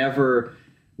had never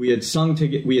sung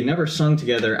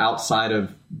together outside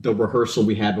of the rehearsal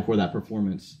we had before that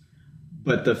performance.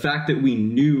 But the fact that we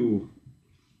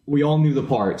all knew the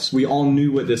parts. We all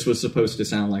knew what this was supposed to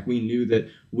sound like. We knew that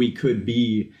we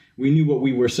knew what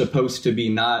we were supposed to be,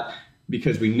 not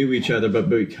because we knew each other, but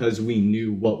because we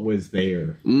knew what was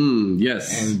there.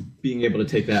 Yes. And being able to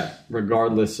take that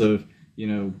regardless of,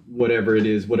 whatever it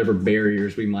is, whatever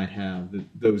barriers we might have,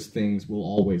 those things will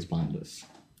always bond us.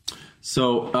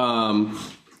 So,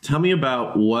 tell me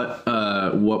about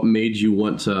what made you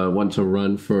want to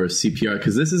run for CPR,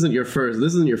 because this isn't your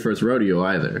first rodeo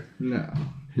either. No.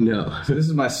 So this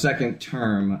is my second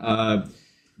term. I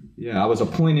was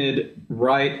appointed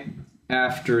right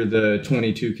after the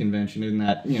 22 convention in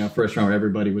that first round where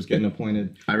everybody was getting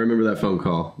appointed. I remember that phone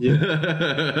call. Yeah,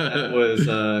 that was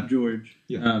George.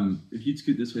 Yeah. If you'd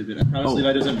scoot this way a bit, I promise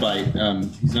Levi doesn't bite.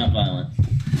 He's not violent.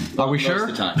 Are we sure?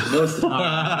 Most of the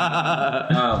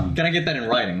time. Can I get that in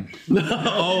writing?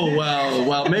 Oh,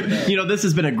 well, maybe, this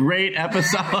has been a great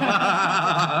episode.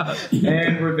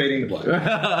 And we're fading the blood.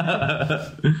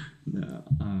 No.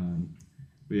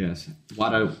 yes,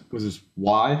 was this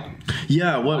why?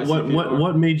 Yeah,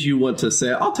 what made you want to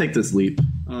say, I'll take this leap?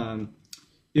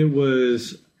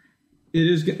 This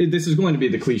is going to be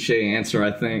the cliche answer,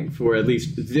 I think, for at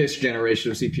least this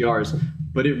generation of CPRs,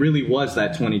 but it really was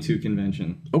that 22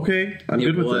 convention. Okay, I'm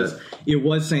good with that. It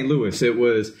was St. Louis. It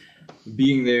was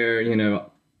being there,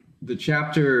 the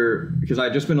chapter, because I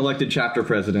had just been elected chapter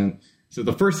president. So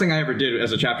the first thing I ever did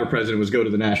as a chapter president was go to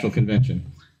the national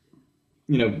convention.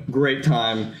 Great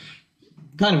time.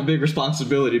 Kind of a big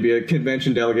responsibility to be a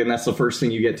convention delegate, and that's the first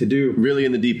thing you get to do. Really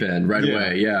in the deep end right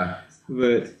away, yeah.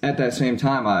 But at that same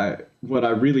time, what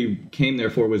I really came there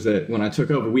for was that when I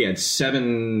took over, we had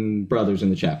 7 brothers in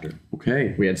the chapter.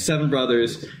 Okay. We had 7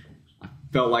 brothers. I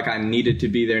felt like I needed to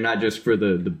be there, not just for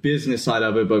the business side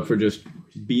of it, but for just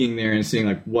being there and seeing,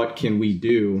 like, what can we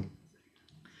do?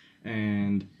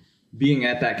 And being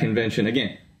at that convention,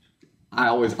 again, I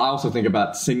also think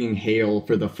about singing Hail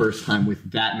for the first time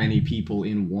with that many people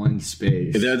in one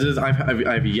space.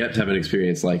 I've yet to have an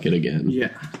experience like it again.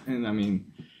 Yeah, and I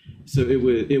mean, so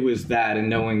it was that, and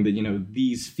knowing that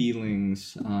these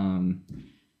feelings,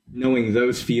 knowing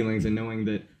those feelings, and knowing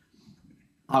that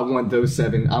I want those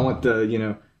 7. I want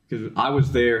because I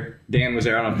was there. Dan was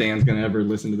there. I don't know if Dan's gonna ever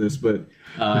listen to this, but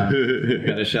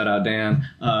gotta shout out Dan.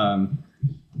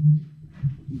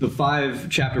 The 5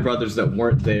 chapter brothers that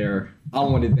weren't there, I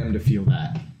wanted them to feel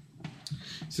that.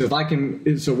 So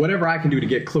whatever I can do to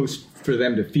get close for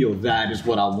them to feel that is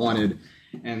what I wanted.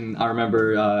 And I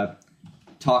remember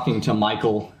talking to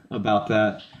Michael about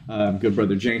that, good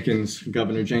brother Jenkins,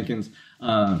 Governor Jenkins,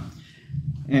 and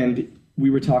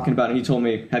we were talking about it. And he told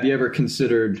me, "Have you ever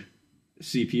considered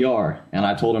CPR?" And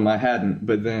I told him I hadn't.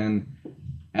 But then,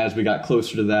 as we got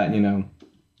closer to that,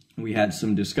 we had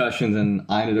some discussions, and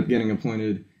I ended up getting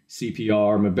appointed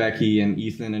CPR. Mabeki and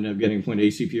Ethan ended up getting appointed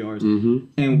ACPRs. Mm-hmm.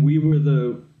 And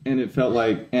and it felt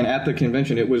like, and at the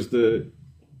convention,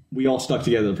 we all stuck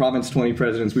together. The Province 20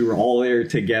 presidents, we were all there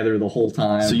together the whole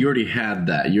time. So you already had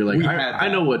that. You're like, I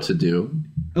know what to do.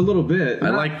 A little bit. I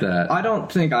like that. I don't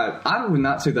think I would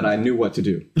not say that I knew what to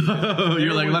do.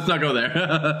 You're like, let's not go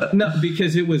there. No,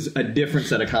 because it was a different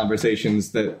set of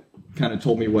conversations that kind of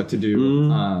told me what to do.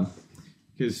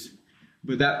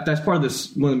 But that's part of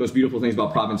this. One of the most beautiful things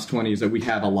about Province 20 is that we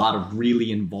have a lot of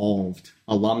really involved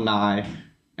alumni,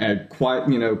 and quite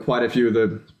a few of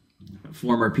the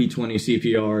former P20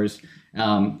 CPRs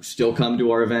still come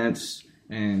to our events,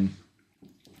 and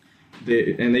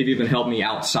they've even helped me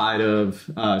outside of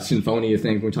Sinfonia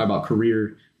things. When we talk about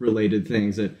career related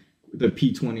things, that the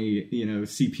P20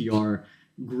 CPR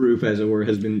group, as it were,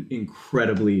 has been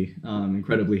incredibly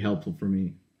helpful for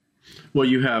me. Well,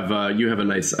 you have a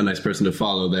nice person to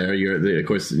follow there. Of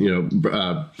course,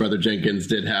 Brother Jenkins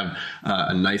did have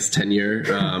a nice tenure.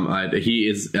 He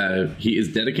is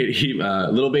dedicated. He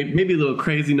maybe a little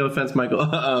crazy. No offense, Michael,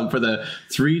 for the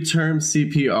 3-term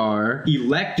CPR,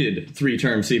 elected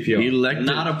 3-term CPR,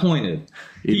 not appointed.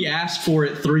 He asked for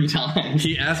it 3 times.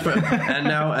 He asked for it, and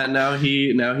now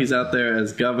he's out there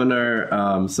as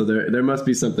governor. So there must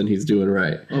be something he's doing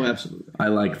right. Oh, absolutely. I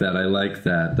like that.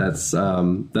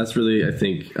 That's really, I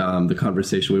think, the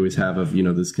conversation we always have of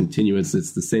this continuance.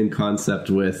 It's the same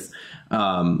concept with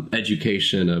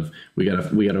education of we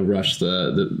gotta rush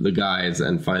the guys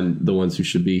and find the ones who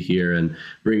should be here and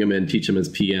bring them in, teach them as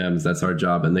PMs. That's our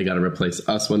job, and they got to replace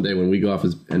us one day when we go off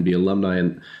and be alumni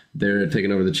and they're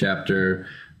taking over the chapter.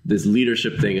 This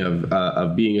leadership thing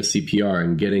of being a CPR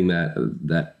and getting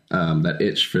that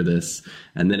itch for this,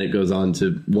 and then it goes on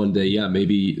to one day,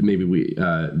 maybe we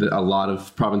a lot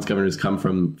of province governors come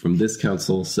from this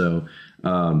council, so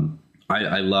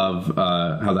I love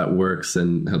how that works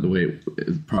and how the way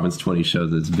Province 20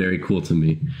 shows. It's very cool to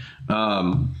me.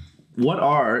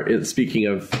 Speaking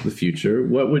of the future,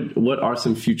 what are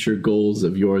some future goals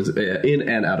of yours in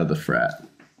and out of the frat?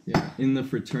 Yeah, in the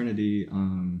fraternity,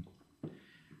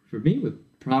 for me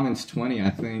with Province 20,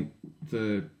 I think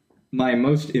my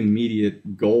most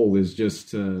immediate goal is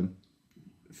just to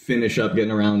finish up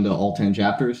getting around to all 10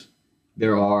 chapters.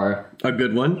 There are a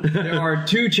good one. There are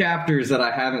 2 chapters that I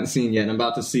haven't seen yet. I'm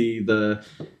about to see and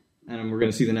we're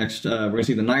going to see the next. We're going to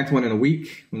see the 9th one in a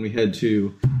week when we head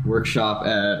to workshop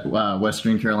at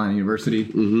Western Carolina University.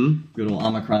 Mm-hmm. Good old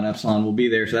Omicron Epsilon will be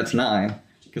there, so that's 9.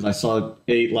 Because I saw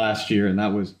 8 last year, and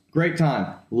that was great time.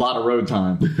 A lot of road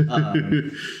time.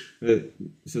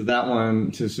 So that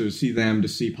one, to sort of see them, to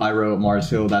see Pyro at Mars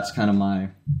Hill, that's kind of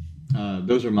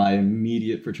those are my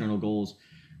immediate fraternal goals.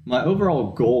 My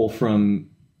overall goal from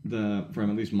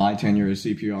at least my tenure as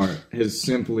CPR has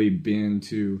simply been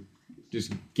to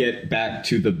just get back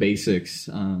to the basics.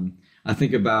 I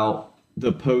think about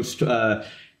the post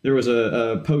there was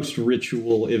a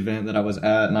post-ritual event that I was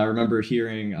at, and I remember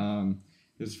hearing,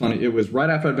 it was funny, it was right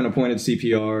after I'd been appointed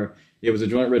CPR. It was a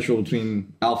joint ritual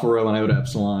between Alpha Rho and Iota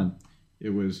Epsilon. It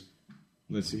was,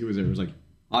 let's see, who was there? It was like,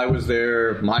 I was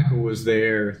there, Michael was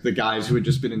there, the guys who had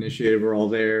just been initiated were all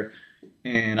there.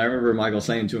 And I remember Michael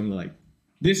saying to him, like,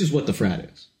 this is what the frat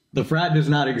is. The frat does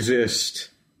not exist,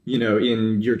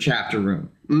 in your chapter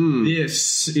room.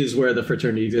 This is where the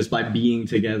fraternity exists, by being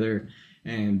together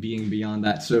and being beyond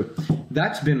that. So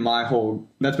that's been my goal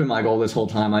this whole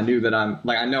time. I knew that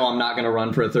I know I'm not going to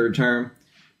run for a third term.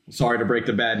 Sorry to break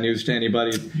the bad news to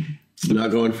anybody. Not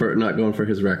going for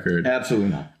his record. Absolutely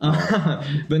not.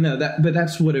 But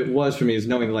that's what it was for me, is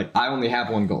knowing like I only have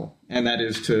one goal, and that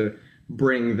is to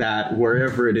bring that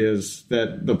wherever it is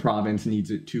that the province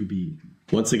needs it to be.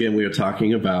 Once again, we are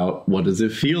talking about what does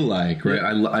it feel like, right?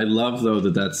 Yeah. I love though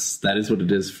that is what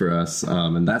it is for us,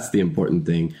 and that's the important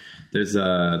thing. There's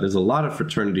a lot of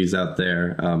fraternities out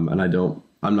there, and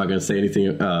I'm not going to say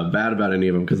anything bad about any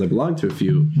of them because I belong to a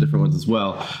few different ones as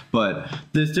well. But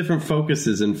there's different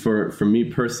focuses, and for me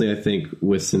personally, I think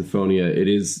with Sinfonia, it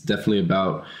is definitely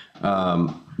about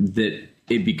that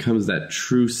it becomes that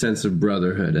true sense of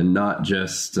brotherhood, and not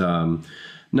just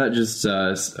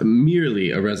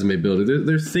merely a resume builder.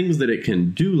 There's things that it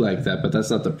can do like that, but that's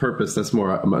not the purpose. It's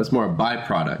more a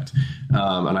byproduct.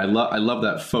 And I love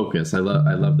that focus. I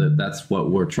love that that's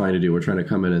what we're trying to do. We're trying to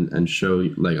come in and show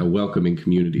like a welcoming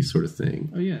community sort of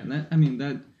thing. Oh yeah,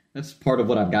 and that's part of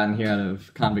what I've gotten here out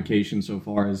of Convocation so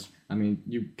far. Is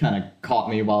you kind of caught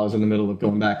me while I was in the middle of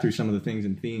going back through some of the things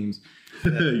and themes.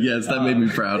 Yes, that made me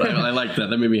proud. I like that.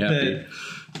 That made me happy.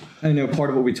 I know part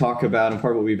of what we talk about and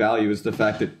part of what we value is the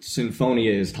fact that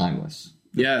Sinfonia is timeless.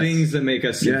 Yes. Things that make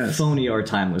us Sinfonia are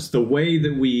timeless. The way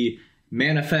that we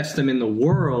manifest them in the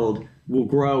world will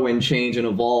grow and change and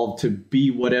evolve to be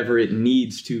whatever it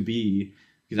needs to be,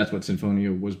 because that's what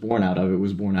Sinfonia was born out of. It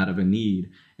was born out of a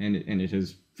need, and it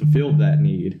has fulfilled that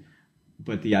need.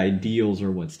 But the ideals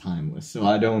are what's timeless. So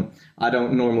I don't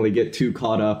normally get too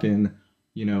caught up in,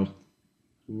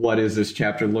 what is this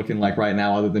chapter looking like right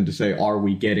now, other than to say, are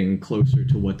we getting closer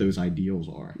to what those ideals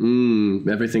are?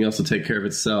 Everything else will take care of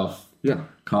itself. Yeah.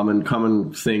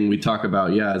 Common thing we talk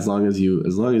about. Yeah. As long as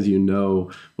you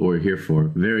know what we're here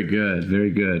for. Very good.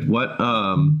 Very good. What,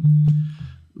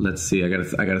 let's see. I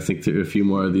gotta think through a few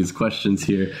more of these questions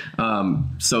here.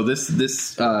 So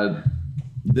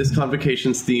this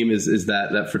convocation's theme is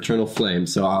that fraternal flame.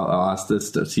 So I'll ask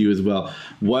this to you as well.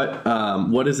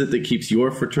 What is it that keeps your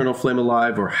fraternal flame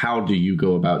alive, or how do you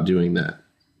go about doing that?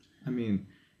 We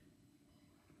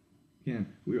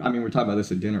were talking about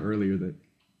this at dinner earlier, that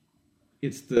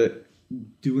it's the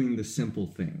doing the simple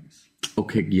things.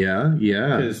 Okay, yeah.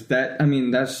 Because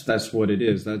that's what it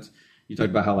is. You talk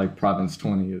about how like Province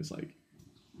 20 is like,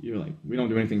 you're like, we don't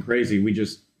do anything crazy. We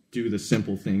just do the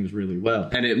simple things really well,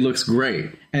 and it looks great.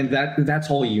 And that's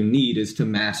all you need, is to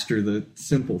master the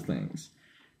simple things,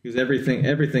 because everything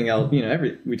else,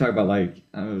 we talk about like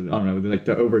I don't know, like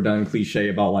the overdone cliche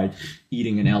about like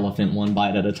eating an elephant one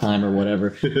bite at a time or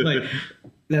whatever. Like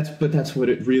that's what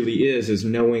it really is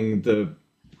knowing the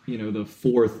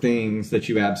four things that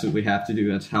you absolutely have to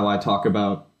do. That's how I talk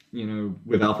about,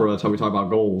 with Alpha Rho, that's how we talk about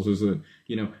goals, is that,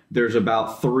 there's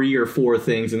about 3 or 4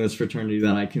 things in this fraternity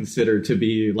that I consider to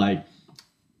be like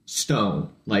stone.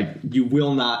 Like, you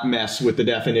will not mess with the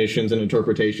definitions and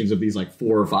interpretations of these like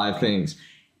 4 or 5 things.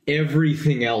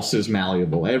 Everything else is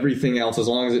malleable. Everything else, as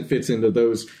long as it fits into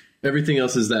those. Everything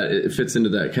else is that it fits into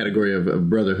that category of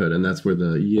brotherhood, and that's where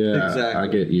exactly. I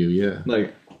get you, yeah.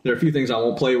 Like, there are a few things I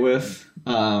won't play with,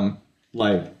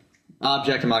 like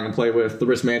object I'm not going to play with. The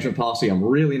risk management policy I'm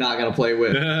really not going to play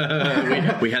with.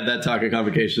 We had that talk at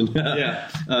Convocation. Yeah.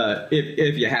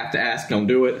 If you have to ask, don't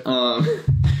do it.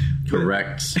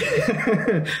 Correct.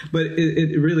 But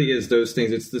it really is those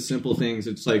things. It's the simple things.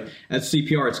 It's like at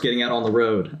CPR, it's getting out on the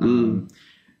road.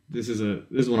 This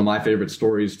is one of my favorite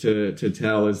stories to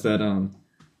tell, is that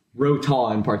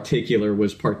Rotah in particular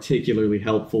was particularly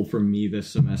helpful for me this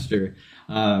semester.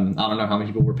 I don't know how many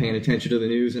people were paying attention to the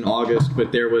news in August,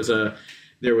 but there was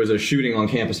a shooting on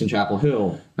campus in Chapel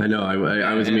Hill. I know.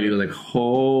 I was immediately like,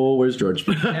 "Oh, where's George?"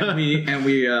 and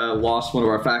we lost one of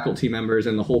our faculty members,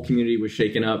 and the whole community was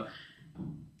shaken up.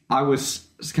 I was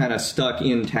kind of stuck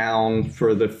in town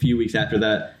for the few weeks after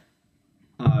that.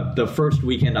 The first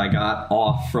weekend I got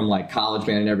off from like college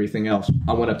band and everything else,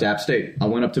 I went up to App State. I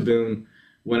went up to Boone,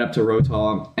 went up to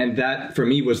Rotah, and that for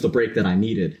me was the break that I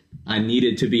needed. I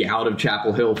needed to be out of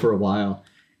Chapel Hill for a while,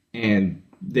 and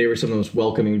they were some of the most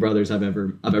welcoming brothers I've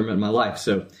ever met in my life.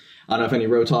 So I don't know if any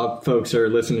Rotah folks are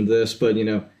listening to this, but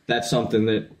that's something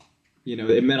that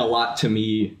it meant a lot to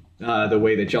me the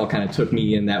way that y'all kind of took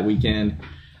me in that weekend.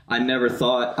 I never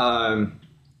thought,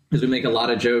 as we make a lot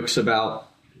of jokes about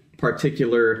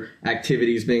particular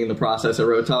activities being in the process at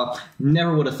Rotop,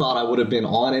 never would have thought I would have been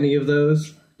on any of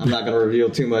those. I'm not going to reveal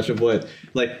too much of what,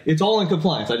 it's all in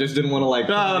compliance. I just didn't want to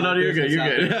no, you're good.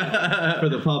 For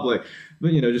the public.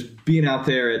 But, just being out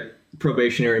there at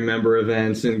probationary member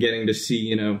events and getting to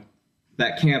see,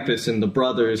 that campus and the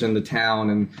brothers and the town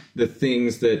and the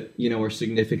things that, are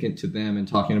significant to them, and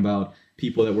talking about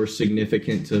people that were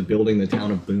significant to building the town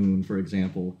of Boone, for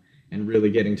example, and really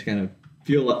getting to kind of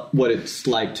feel what it's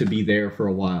like to be there for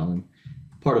a while. And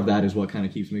part of that is what kind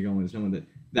of keeps me going, is knowing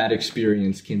that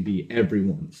experience can be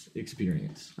everyone's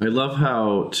experience. I love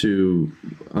how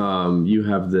you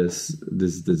have this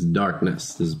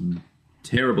darkness, this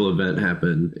terrible event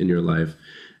happen in your life,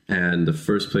 and the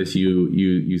first place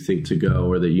you think to go,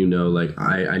 or that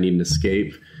I need an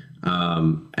escape,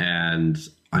 and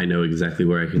I know exactly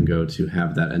where I can go to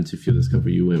have that and to feel this comfort.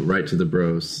 You went right to the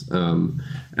bros,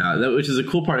 which is a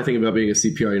cool part, I think, about being a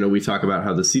CPR. We talk about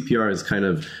how the CPR is kind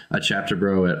of a chapter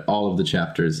bro at all of the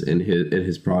chapters in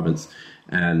his province,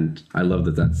 and I love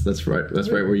that. That's right. That's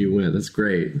right where you went. That's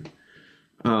great.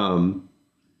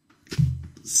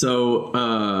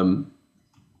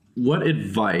 What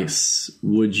advice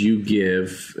would you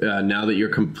give now that you're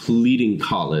completing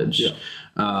college? Yeah.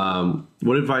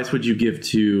 What advice would you give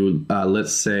to,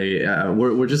 let's say,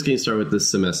 we're just getting started with this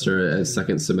semester,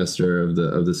 second semester of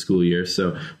the school year.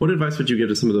 So what advice would you give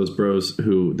to some of those bros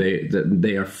who they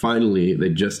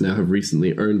just now have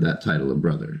recently earned that title of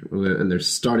brother, and they're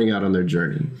starting out on their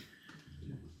journey?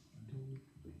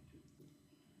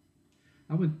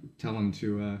 I would tell them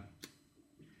to,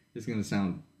 it's going to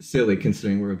sound silly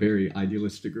considering we're a very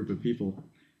idealistic group of people.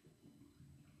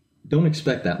 Don't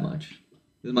expect that much.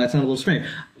 It might sound a little strange.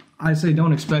 I say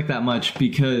don't expect that much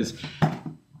because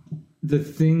the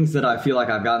things that I feel like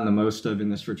I've gotten the most of in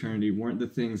this fraternity weren't the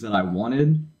things that I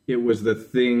wanted. It was the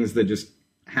things that just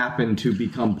happened to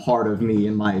become part of me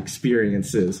and my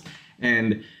experiences.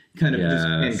 And kind of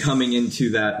and coming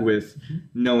into that with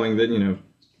knowing that,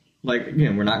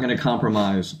 again, we're not going to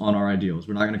compromise on our ideals.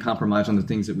 We're not going to compromise on the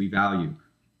things that we value.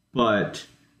 But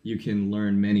you can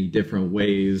learn many different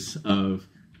ways of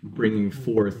bringing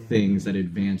forth things that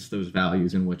advance those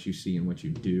values in what you see and what you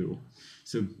do.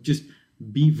 So just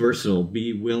be versatile,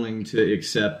 be willing to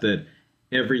accept that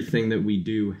everything that we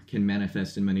do can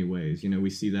manifest in many ways. We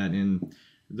see that in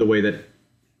the way that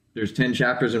there's 10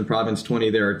 chapters in Province 20,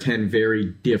 there are 10 very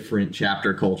different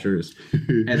chapter cultures,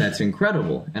 and that's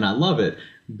incredible, and I love it,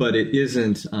 but it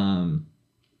isn't, and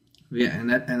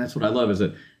that's what I love, is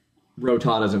that Rho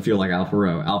Ta doesn't feel like Alpha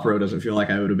Rho doesn't feel like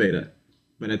Iota Beta,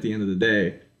 but at the end of the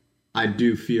day, I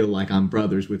do feel like I'm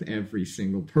brothers with every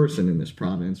single person in this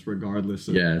province, regardless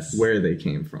of where they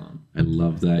came from. I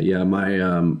love that. Yeah,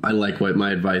 I like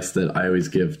my advice that I always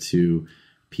give to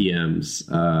PMs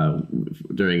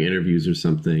during interviews or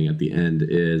something at the end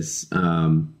is,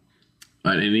 and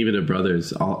even to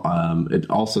brothers, it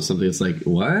also something that's like,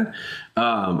 what?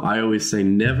 I always say,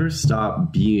 never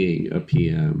stop being a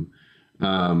PM.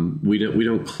 We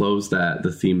don't close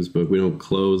the themes book. We don't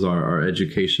close our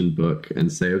education book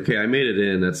and say, okay, I made it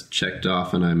in, that's checked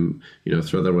off, and I'm,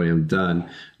 throw that away, I'm done.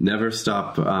 Never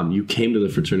stop. You came to the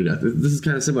fraternity. This is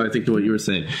kind of similar, I think, to what you were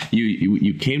saying.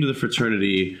 You came to the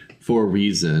fraternity for a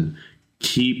reason.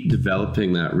 Keep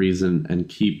developing that reason and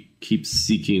keep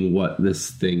seeking what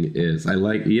this thing is. I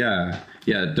like,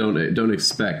 don't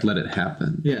expect, let it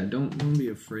happen. Yeah, don't be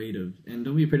afraid of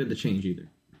the change either.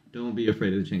 Don't be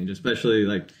afraid of the change, especially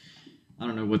I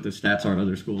don't know what the stats are at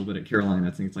other schools, but at Caroline,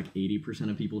 I think it's 80%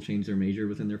 of people change their major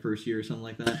within their first year or something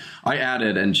like that. I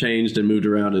added and changed and moved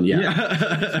around, and you,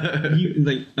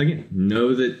 again,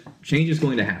 know that change is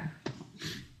going to happen,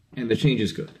 and the change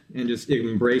is good, and just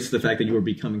embrace the fact that you are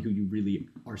becoming who you really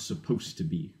are supposed to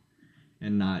be,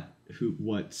 and not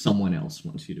what someone else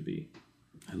wants you to be.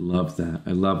 I love that.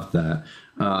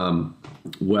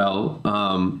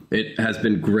 It has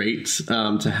been great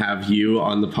to have you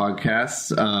on the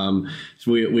podcast.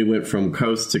 We went from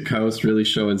coast to coast, really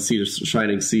showing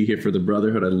shining sea here for the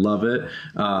brotherhood. I love it.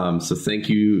 So thank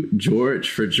you, George,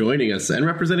 for joining us and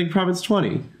representing Province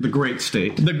 20. The great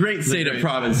state. The great state of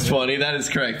Province 20. That is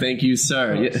correct. Thank you,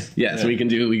 sir. Yes, we can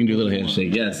do a little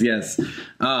handshake. Yes.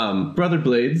 Brother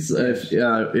Blades, if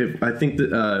I think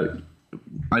that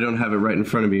I don't have it right in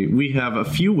front of me. We have a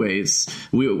few ways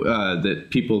that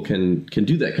people can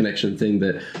do that connection thing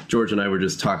that George and I were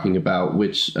just talking about,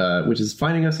 which is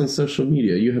finding us on social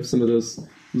media. You have some of those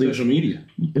links. Social media.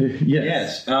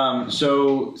 Yes.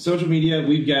 So social media,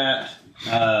 we've got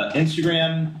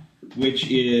Instagram, which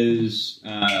is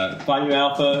Find You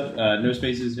Alpha, no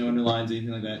spaces, no underlines,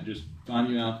 anything like that, just Find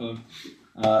You Alpha.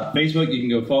 Facebook, you can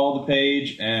go follow the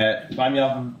page at Find Me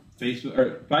Alpha Facebook,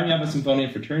 or Find Me Alpha Symphonia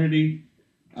Fraternity.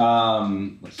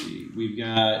 Let's see, we've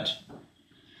got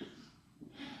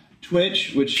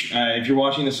Twitch, which if you're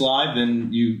watching this live,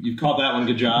 then you've caught that one.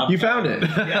 Good job. You found it.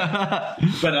 Yeah.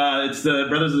 But it's the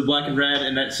Brothers of the Black and Red,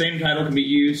 and that same title can be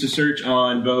used to search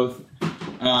on both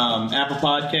Apple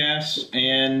Podcasts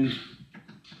and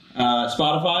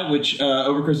Spotify, which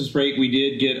over Christmas break we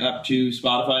did get up to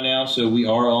Spotify now, so we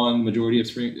are on majority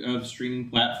of streaming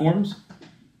platforms.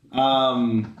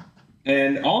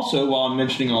 And also, while I'm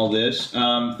mentioning all this,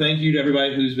 thank you to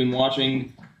everybody who's been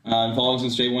watching and following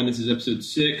since day one. This is episode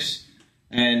 6,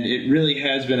 and it really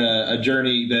has been a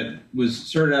journey that was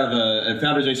started out of a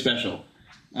Founders Day special.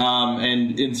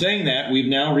 And in saying that, we've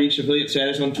now reached affiliate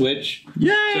status on Twitch.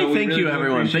 Yay! So Thank you,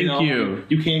 everyone. Thank you.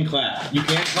 You can clap. You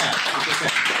can clap. It's okay.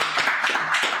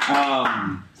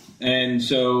 And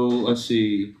so, let's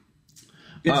see.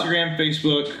 Instagram,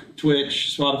 Facebook,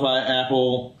 Twitch, Spotify,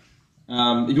 Apple.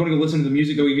 If you want to go listen to the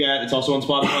music that we got, it's also on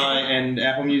Spotify and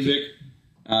Apple Music.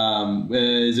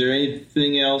 Is there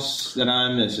anything else that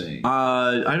I'm missing?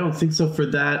 I don't think so for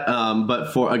that.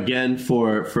 But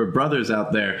for brothers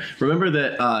out there, remember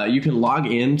that you can log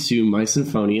into My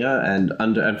Symphonia, and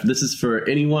this is for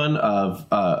anyone of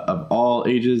all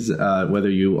ages, whether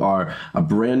you are a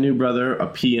brand new brother, a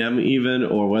PM even,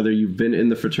 or whether you've been in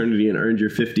the fraternity and earned your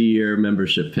 50-year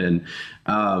membership pin.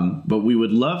 But we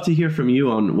would love to hear from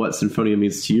you on what Symphonia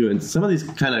means to you and some of these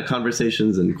kind of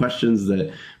conversations and questions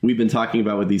that we've been talking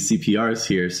about with these CPRs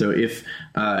here. So if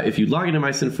you log into My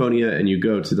Symphonia and you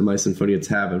go to the My Symphonia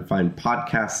tab and find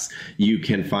podcasts, you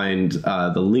can find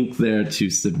the link there to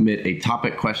submit a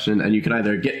topic question, and you can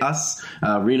either get us,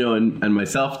 Reno and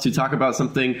myself, to talk about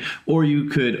something, or you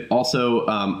could also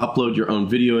upload your own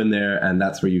video in there, and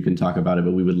that's where you can talk about it.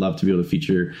 But we would love to be able to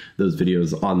feature those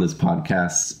videos on this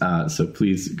podcast. So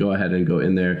please go ahead and go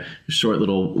in there, a short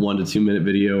little 1 to 2 minute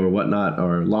video or whatnot,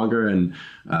 or longer, and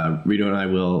Rito and I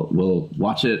will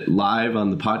watch it live on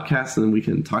the podcast, and then we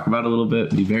can talk about it a little bit.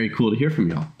 It'd be very cool to hear from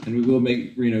y'all. And we will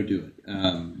make Reno do it,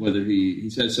 whether he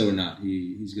says so or not.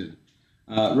 He's good.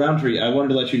 Roundtree, I wanted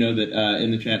to let you know that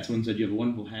in the chat someone said you have a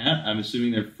wonderful hat. I'm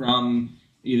assuming they're from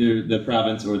either the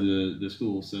province or the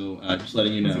school, so just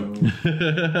letting you know.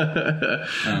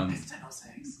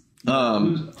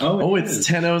 It's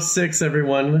 10:06,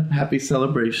 everyone. Happy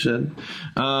celebration.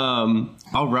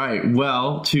 All right.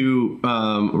 Well, to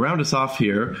round us off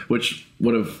here, which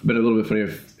would have been a little bit funny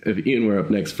if Ian were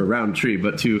up next for Roundtree,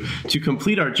 but to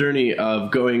complete our journey of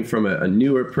going from a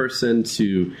newer person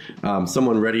to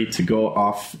someone ready to go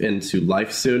off into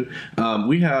life soon,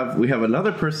 we have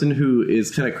another person who is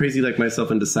kind of crazy like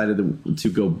myself and decided to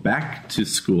go back to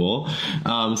school.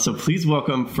 So please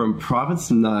welcome from Province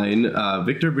 9,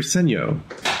 Victor Briseño.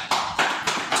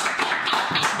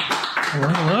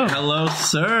 Hello. Hello,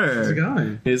 sir. How's it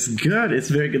going? It's good. It's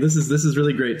very good. This is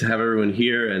really great to have everyone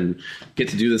here and get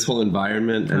to do this whole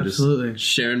environment and Absolutely. Just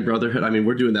sharing brotherhood. I mean,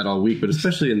 we're doing that all week, but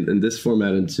especially in this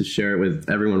format and to share it with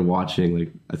everyone watching.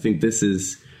 Like, I think this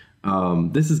is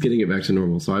getting it back to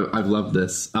normal. So I've loved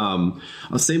this.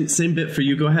 Same bit for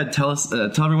you. Go ahead. Tell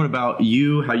everyone about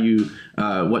you, how you,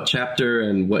 what chapter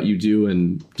and what you do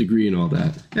and degree and all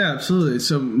that. Yeah, absolutely.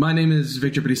 So my name is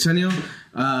Victor Briseño.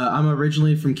 I'm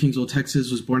originally from Kingsville,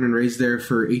 Texas, was born and raised there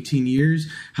for 18 years.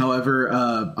 However,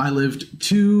 I lived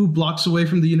 2 blocks away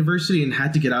from the university and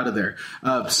had to get out of there.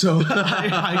 So I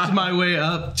hiked my way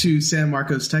up to San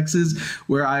Marcos, Texas,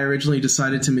 where I originally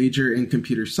decided to major in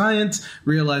computer science,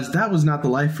 realized that was not the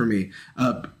life for me.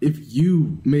 If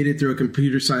you made it through a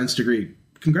computer science degree,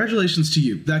 congratulations to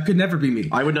you. That could never be me.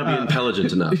 I would not be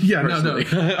intelligent enough. Yeah, personally.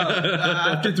 no.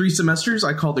 After 3 semesters,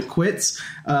 I called it quits,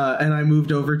 and I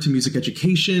moved over to music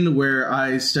education, where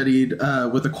I studied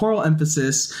with a choral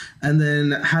emphasis, and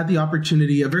then had the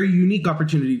opportunity, a very unique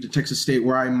opportunity to Texas State,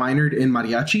 where I minored in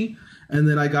mariachi. And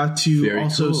then I got to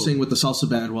sing with the salsa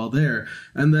band while there.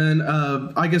 And then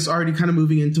I guess already kind of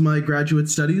moving into my graduate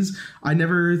studies, I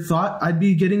never thought I'd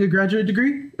be getting a graduate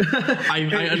degree.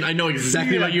 I know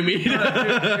exactly what you mean.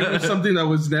 It was something that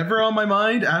was never on my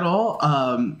mind at all.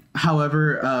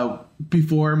 However,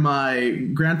 before my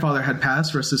grandfather had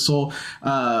passed, rest his soul,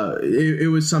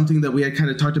 it was something that we had kind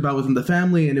of talked about within the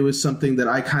family, and it was something that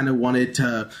I kind of wanted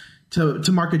to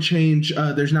to mark a change,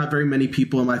 there's not very many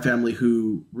people in my family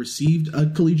who received a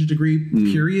collegiate degree,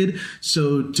 period.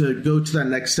 So to go to that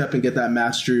next step and get that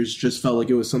master's just felt like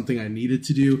it was something I needed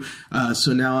to do.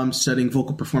 So now I'm studying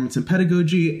vocal performance and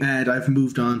pedagogy, and I've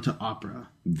moved on to opera.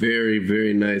 Very,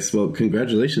 very nice. Well,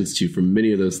 congratulations to you for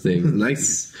many of those things.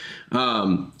 Nice.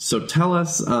 So tell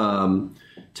us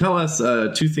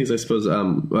two things, I suppose.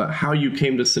 How you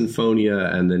came to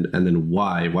Sinfonia, and then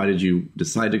why? Why did you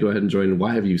decide to go ahead and join?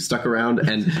 Why have you stuck around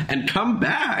and come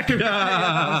back?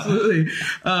 Absolutely.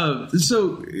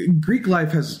 So Greek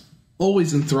life has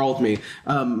always enthralled me.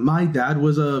 My dad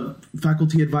was a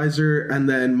faculty advisor, and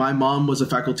then my mom was a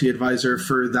faculty advisor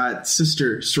for that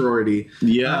sister sorority.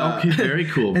 Yeah, okay, very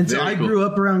cool. And so I grew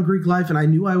up around Greek life, and I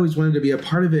knew I always wanted to be a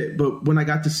part of it. But when I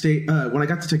got to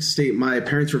Texas State, my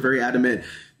parents were very adamant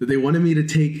that they wanted me to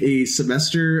take a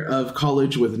semester of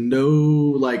college with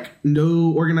no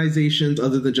organizations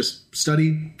other than just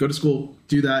study, go to school,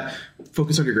 do that,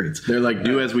 focus on your grades. They're like,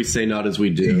 do as we say, not as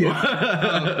we do.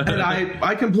 Yeah. And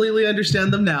I completely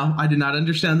understand them now. I did not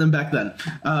understand them back then.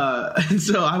 And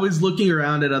so I was looking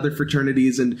around at other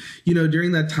fraternities, and,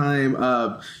 during that time,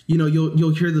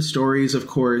 you'll hear the stories, of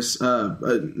course,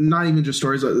 not even just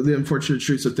stories, the unfortunate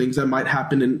truths of things that might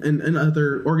happen in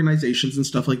other organizations and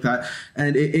stuff like that.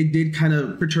 And it did kind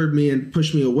of perturb me and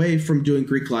push me away from doing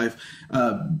Greek life.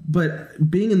 But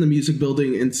being in the music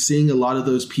building and seeing a lot of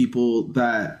those people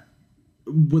that I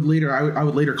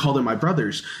would later call them my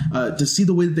brothers, to see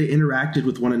the way that they interacted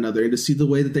with one another and to see the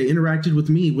way that they interacted with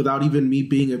me without even me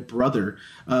being a brother,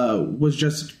 was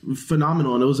just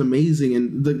phenomenal. And it was amazing.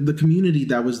 And the community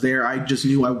that was there, I just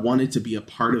knew I wanted to be a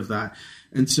part of that.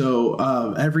 And so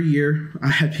every year I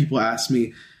had people ask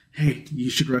me, hey, you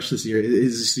should rush this year.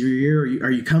 Is this your year? Are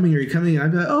you coming? And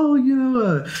I'd be like, oh,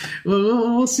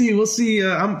 we'll see.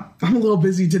 I'm a little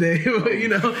busy today.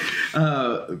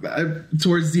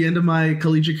 Towards the end of my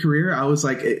collegiate career, I was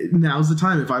like, now's the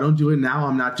time. If I don't do it now,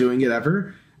 I'm not doing it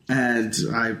ever. And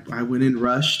I went and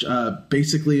rushed.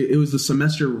 Basically, it was the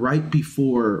semester right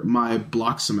before my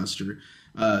block semester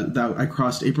that I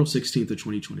crossed April 16th of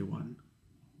 2021.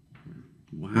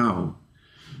 Wow.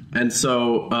 And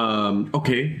so,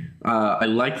 I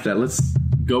like that. Let's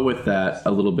go with that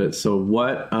a little bit. So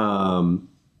what, I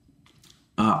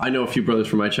know a few brothers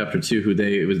from my chapter too, who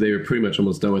they were pretty much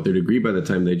almost done with their degree by the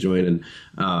time they joined.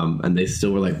 And they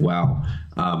still were like, wow,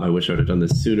 I wish I would have done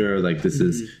this sooner. Like this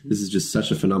is just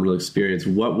such a phenomenal experience.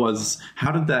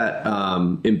 How did that,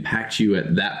 impact you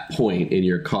at that point in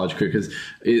your college career? Cause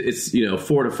it's,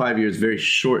 4 to 5 years, very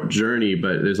short journey,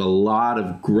 but there's a lot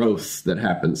of growth that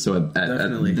happens. So at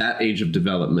that age of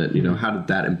development, how did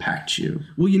that impact you?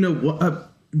 Well,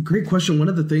 great question. One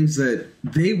of the things that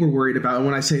they were worried about, and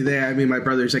when I say they, I mean my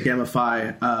brothers at Gamma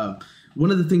Phi, one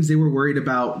of the things they were worried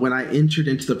about when I entered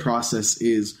into the process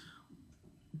is,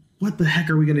 what the heck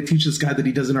are we going to teach this guy that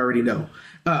he doesn't already know?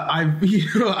 I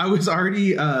was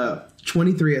already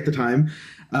 23 at the time.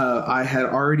 I had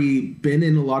already been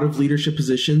in a lot of leadership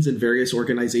positions in various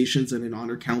organizations and in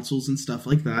honor councils and stuff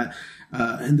like that.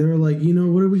 And they were like,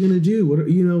 what are we going to do?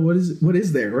 What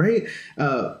is there, right?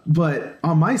 But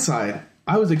on my side,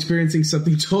 I was experiencing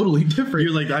something totally different.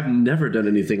 You're like, I've never done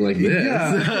anything like this.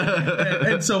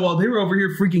 Yeah. And so while they were over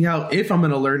here freaking out if I'm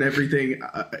going to learn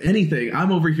anything,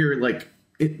 I'm over here like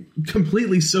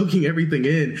completely soaking everything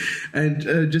in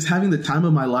and just having the time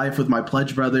of my life with my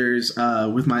pledge brothers,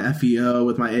 with my FEO,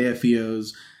 with my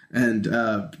AFEOs, and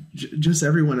just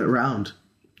everyone around.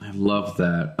 I love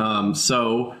that.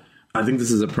 So I think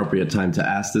this is appropriate time to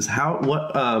ask this.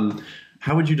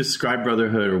 How would you describe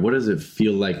brotherhood, or what does it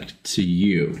feel like to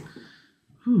you?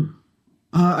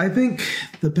 I think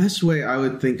the best way I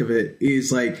would think of it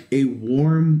is like a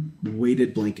warm,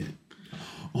 weighted blanket.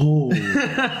 Oh,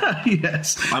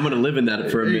 yes. I'm going to live in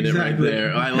that for a minute right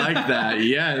there. I like that.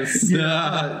 Yes.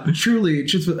 Yeah,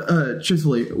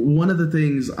 truthfully, one of the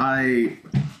things I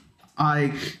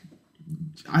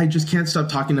just can't stop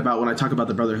talking about when I talk about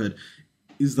the brotherhood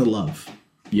is the love.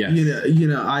 Yes.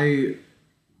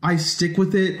 I stick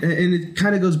with it, and it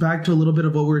kind of goes back to a little bit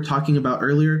of what we were talking about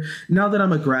earlier. Now that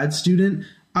I'm a grad student,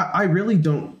 I really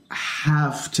don't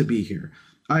have to be here.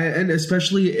 And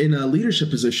especially in a leadership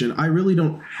position, I really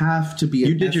don't have to be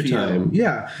an FEO. You did your time.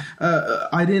 Yeah.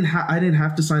 I didn't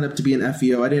have to sign up to be an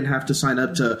FEO. I didn't have to sign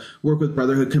up to work with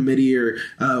Brotherhood Committee or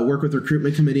work with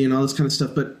Recruitment Committee and all this kind of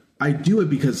stuff. But I do it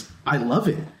because I love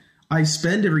it. I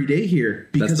spend every day here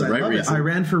because I love it. I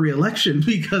ran for re-election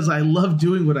because I love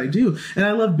doing what I do. And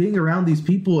I love being around these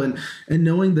people and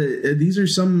knowing that these are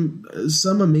some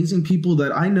amazing people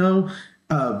that I know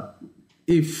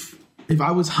if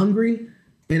I was hungry,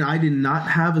 and I did not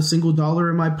have a single dollar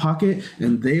in my pocket,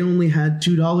 and they only had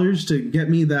 $2 to get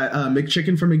me that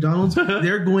McChicken from McDonald's,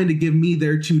 they're going to give me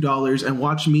their $2 and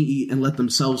watch me eat and let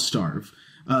themselves starve.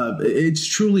 It's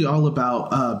truly all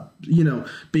about,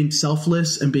 being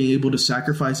selfless and being able to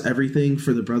sacrifice everything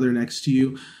for the brother next to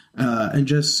you, and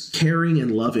just caring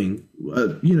and loving,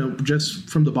 just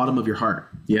from the bottom of your heart.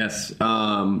 Yes,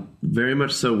 very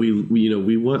much so.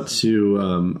 We want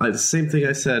to, the same thing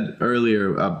I said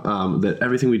earlier, that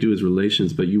everything we do is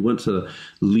relations, but you want to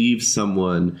leave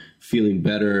someone feeling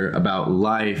better about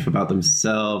life, about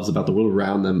themselves, about the world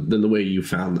around them than the way you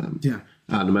found them. Yeah.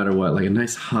 No matter what, like a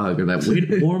nice hug or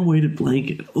that warm weighted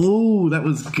blanket. Oh, that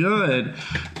was good.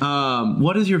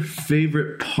 What is your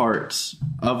favorite part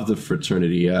of the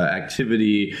fraternity?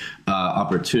 Activity,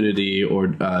 opportunity, or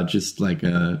just like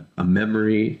a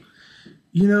memory?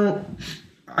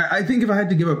 I think if I had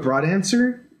to give a broad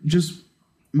answer, just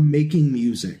making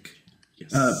music.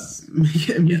 Yes.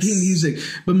 Making music,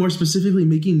 but more specifically,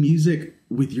 making music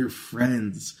with your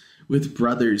friends, with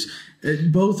brothers,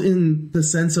 both in the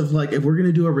sense of like, if we're going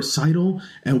to do a recital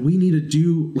and we need to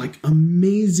do like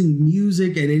amazing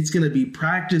music and it's going to be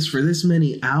practiced for this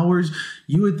many hours,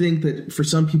 you would think that for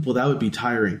some people that would be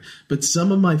tiring. But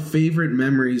some of my favorite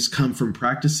memories come from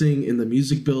practicing in the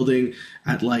music building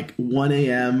at like 1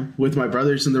 a.m. with my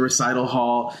brothers in the recital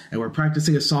hall. And we're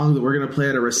practicing a song that we're going to play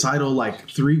at a recital like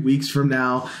 3 weeks from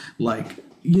now. Like,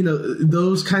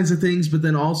 those kinds of things, but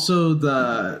then also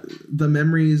the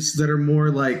memories that are more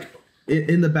like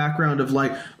in the background of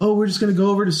like, oh, we're just going to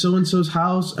go over to so-and-so's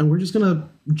house and we're just going to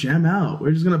jam out.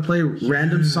 We're just going to play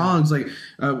random songs. Like,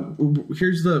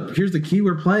 here's the key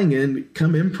we're playing in,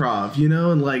 come improv,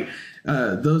 and like,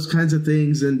 those kinds of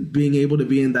things, and being able to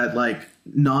be in that like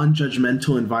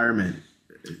non-judgmental environment,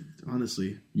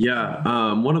 honestly.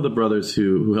 Yeah. One of the brothers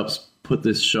who helps put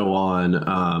this show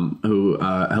on, who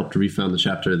helped refound the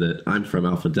chapter that I'm from,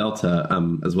 Alpha Delta,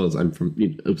 as well as I'm from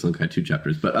Upsilon Chi 2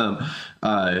 chapters. But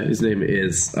his name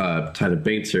is Tyler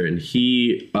Bainter, and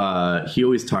he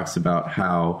always talks about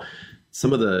how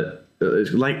some of the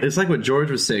it's like what George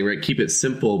was saying, right? Keep it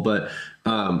simple, but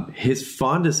his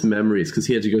fondest memories, because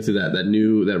he had to go through that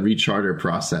recharter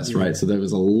process, right? So there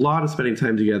was a lot of spending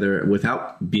time together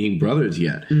without being brothers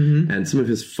yet. Mm-hmm. And some of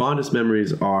his fondest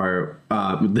memories are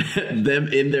them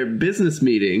in their business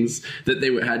meetings that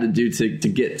they had to do to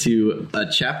get to a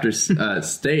chapter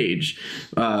stage,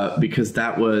 because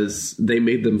they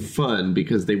made them fun,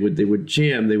 because they would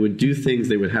jam, they would do things,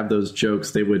 they would have those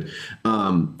jokes,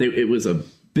 it was a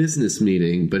business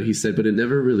meeting, but he said, but it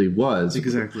never really was.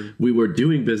 Exactly. We were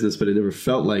doing business, but it never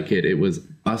felt like it. It was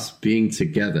us being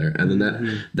together. And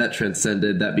then that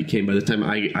transcended, that became, by the time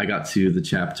I got to the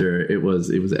chapter, it was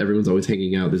everyone's always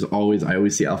hanging out. I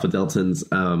always see Alpha Deltans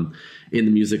in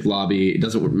the music lobby. It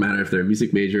doesn't matter if they're a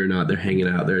music major or not, they're hanging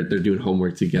out, they're doing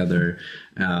homework together.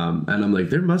 And I'm like,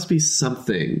 there must be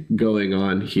something going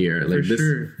on here. Like, this,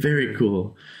 sure. Very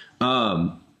cool.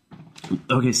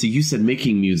 Okay, so you said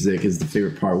making music is the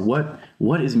favorite part.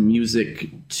 What is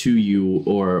music to you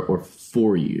or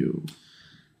for you?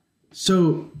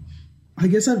 So I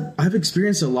guess I've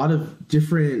experienced a lot of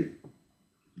different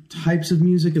types of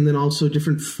music, and then also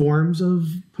different forms of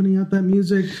putting out that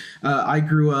music. I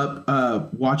grew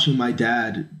up watching my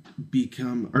dad be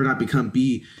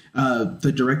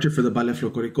the director for the Ballet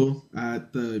Folklorico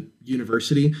at the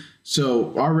university.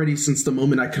 So already since the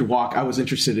moment I could walk, I was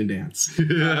interested in dance.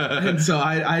 And so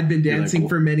I'd been dancing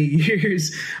for many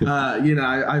years.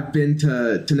 I've been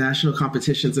to national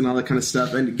competitions and all that kind of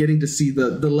stuff, and getting to see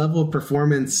the level of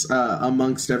performance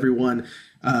amongst everyone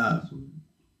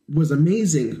was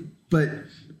amazing. But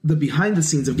the behind the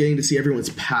scenes of getting to see everyone's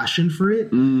passion for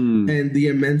it and the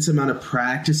immense amount of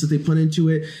practice that they put into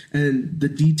it, and the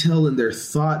detail and their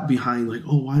thought behind like,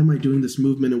 oh, why am I doing this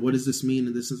movement? And what does this mean?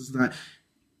 And this is that.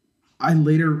 I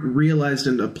later realized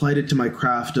and applied it to my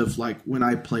craft of like when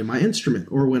I play my instrument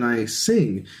or when I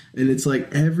sing. And it's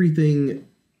like everything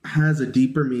has a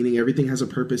deeper meaning. Everything has a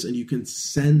purpose, and you can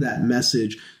send that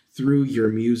message through your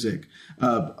music.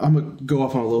 I'm gonna go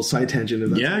off on a little side tangent. If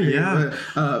that's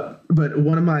okay. But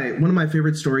one of my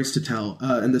favorite stories to tell,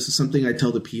 and this is something I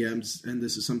tell the PMs, and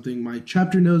this is something my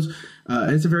chapter knows.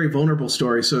 And it's a very vulnerable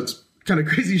story, so it's kind of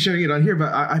crazy sharing it on here,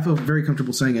 but I feel very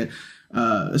comfortable saying it,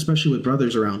 especially with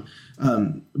brothers around.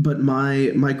 But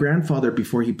my grandfather,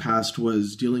 before he passed,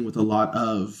 was dealing with a lot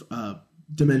of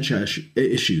dementia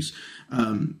issues,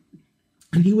 and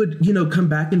he would come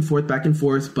back and forth,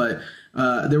 but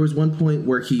there was one point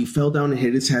where he fell down and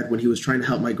hit his head when he was trying to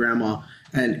help my grandma,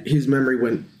 and his memory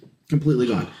went completely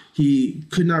gone. He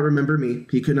could not remember me.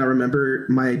 He could not remember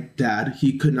my dad.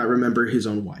 He could not remember his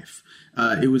own wife.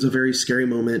 It was a very scary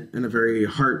moment and a very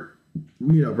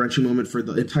wrenching moment for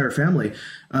the entire family.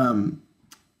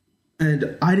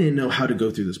 And I didn't know how to go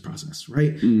through this process,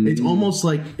 right? Mm-hmm. It's almost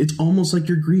like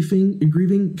you're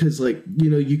grieving because like,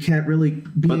 you can't really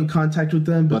be in contact with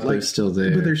them, but like, they're still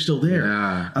there. But they're still there.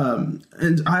 Yeah.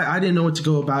 And I didn't know what to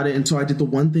go about it. And so I did the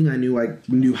one thing I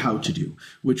knew how to do,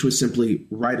 which was simply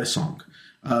write a song.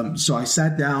 So I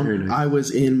sat down, nice. I was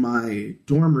in my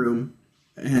dorm room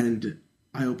and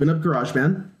I opened up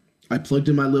GarageBand. I plugged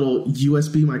in my little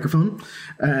USB microphone.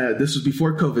 This was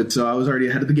before COVID, so I was already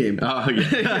ahead of the game. Oh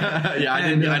yeah, yeah.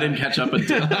 I didn't catch up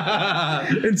until.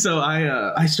 And so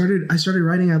I started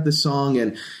writing out this song,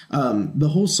 and the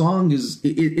whole song is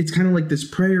it's kind of like this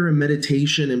prayer and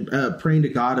meditation and praying to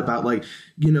God about like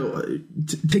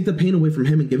take the pain away from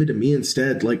him and give it to me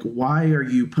instead. Like, why are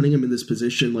you putting him in this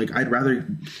position? Like, I'd rather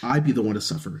I be the one to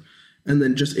suffer, and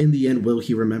then just in the end, will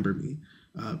he remember me?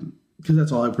 Because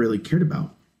that's all I really cared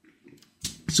about.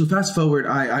 So fast forward,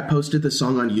 I posted this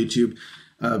song on YouTube.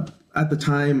 At the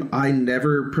time, I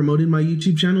never promoted my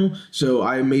YouTube channel, so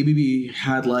I maybe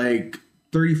had like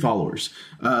 30 followers.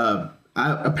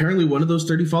 Apparently, one of those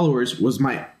 30 followers was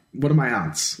one of my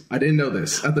aunts. I didn't know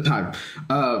this at the time.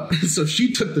 So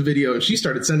she took the video and she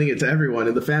started sending it to everyone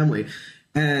in the family.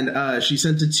 And she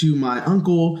sent it to my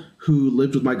uncle who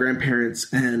lived with my grandparents,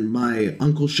 and my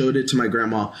uncle showed it to my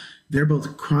grandma. They're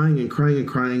both crying and crying and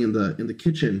crying in the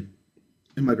kitchen.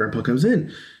 And my grandpa comes in,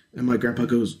 and my grandpa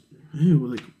goes, "Hey,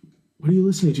 what are you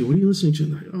listening to? What are you listening to?"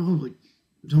 And I'm like, "Oh, like,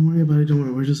 don't worry about it. Don't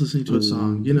worry. We're just listening to a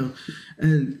song,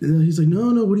 And he's like,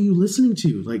 "No, what are you listening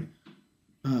to? Like,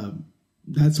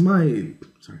 that's my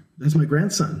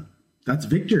grandson. That's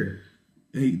Victor."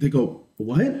 And they go,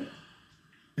 "What?"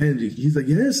 And he's like,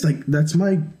 "Yes, like that's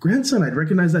my grandson. I'd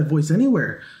recognize that voice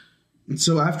anywhere." And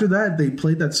so after that, they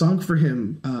played that song for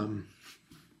him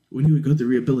when he would go through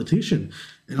rehabilitation.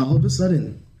 And all of a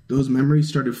sudden, those memories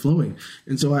started flowing.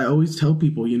 And so I always tell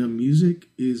people, music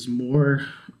is more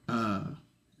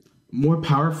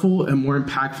powerful and more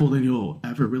impactful than you'll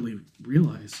ever really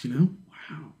realize,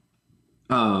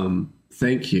 Wow.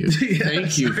 Thank you. Yeah,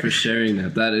 thank you for sharing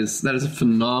that. That is a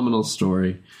phenomenal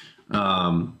story.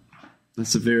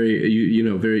 That's a very,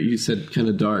 you said kind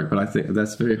of dark, but I think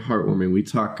that's very heartwarming. We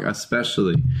talk,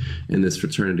 especially in this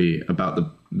fraternity, about the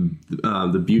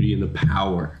beauty and the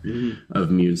power of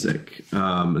music.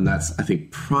 And that's, I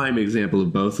think, prime example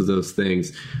of both of those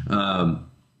things.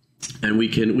 And we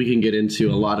can get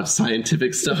into a lot of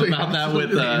scientific stuff about that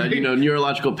with,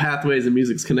 neurological pathways and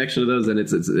music's connection to those. And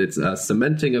it's a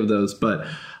cementing of those. But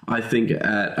I think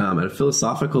at a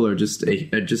philosophical or just a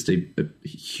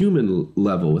human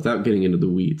level, without getting into the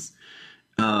weeds,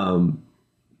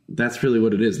 that's really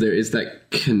what it is. There is that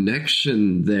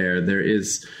connection there. There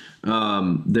is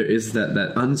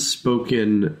that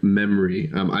unspoken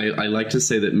memory. I like to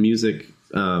say that music,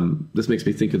 this makes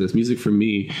me think of this, music for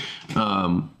me,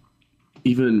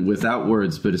 even without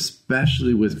words, but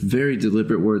especially with very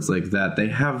deliberate words like that, they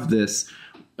have this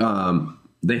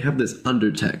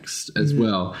undertext as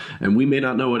well, and we may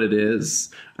not know what it is,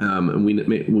 and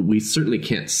we certainly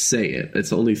can't say it.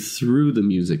 It's only through the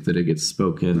music that it gets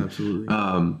spoken. Absolutely.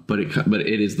 But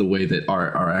it is the way that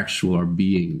our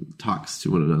being talks to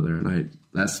one another, and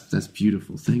that's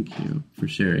beautiful. Thank you for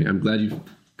sharing. I'm glad you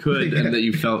could and that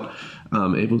you felt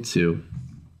able to.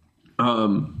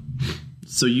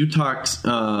 So you talked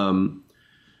a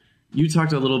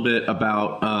little bit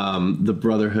about the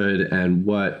brotherhood and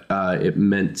what it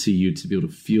meant to you to be able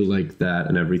to feel like that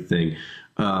and everything.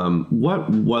 What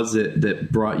was it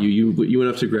that brought you? You went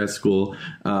up to grad school.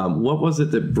 What was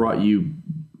it that brought you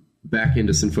back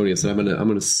into Sinfonia? So I'm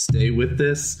gonna stay with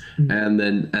this, and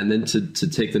then to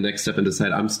take the next step and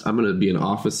decide I'm gonna be an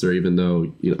officer, even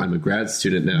though I'm a grad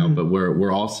student now, but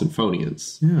we're all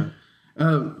Sinfonians. Yeah.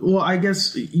 Well, I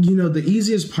guess, the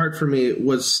easiest part for me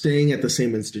was staying at the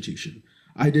same institution.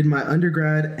 I did my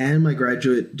undergrad and my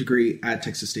graduate degree at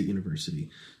Texas State University.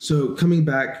 So coming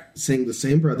back, seeing the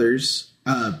same brothers,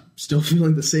 still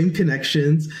feeling the same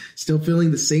connections, still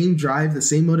feeling the same drive, the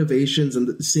same motivations,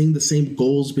 and seeing the same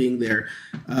goals being there.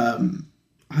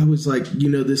 I was like,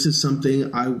 this is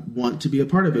something I want to be a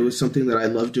part of. It was something that I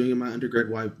loved doing in my undergrad.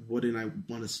 Why wouldn't I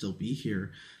want to still be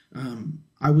here?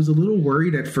 I was a little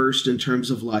worried at first in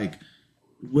terms of like,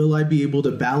 will I be able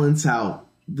to balance out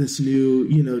this new,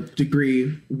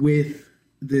 degree with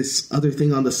this other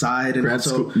thing on the side? And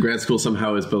grad school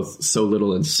somehow is both so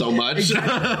little and so much.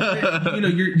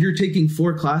 Exactly. You're taking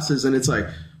 4 classes and it's like,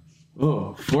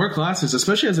 Oh, 4 classes,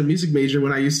 especially as a music major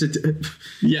when I used to...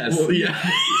 Yes, yeah.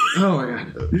 Oh, my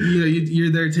God.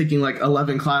 You're there taking like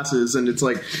 11 classes and it's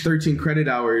like 13 credit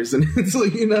hours and it's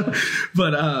like,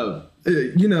 but,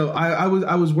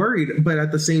 I was worried, but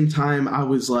at the same time, I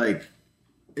was like,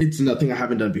 it's nothing I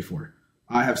haven't done before.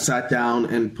 I have sat down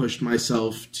and pushed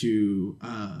myself to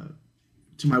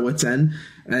my wit's end.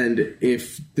 And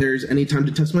if there's any time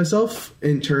to test myself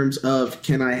in terms of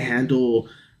can I handle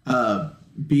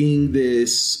being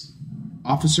this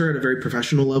officer at a very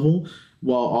professional level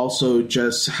while also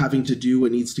just having to do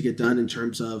what needs to get done in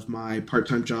terms of my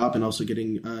part-time job and also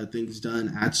getting things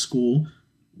done at school,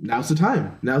 now's the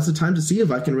time. Now's the time to see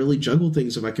if I can really juggle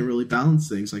things, if I can really balance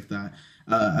things like that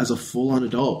as a full-on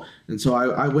adult. And so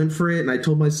I went for it, and I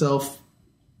told myself,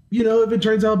 if it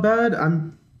turns out bad,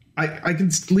 I can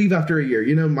leave after a year.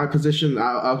 My position,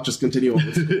 I'll just continue on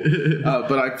with school.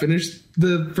 But I finished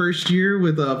the first year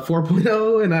with a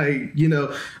 4.0, and I,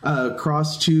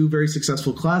 crossed 2 very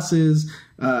successful classes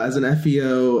as an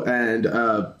FEO, and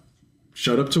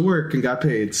showed up to work and got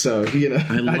paid. So, I did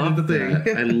the thing.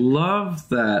 That. I love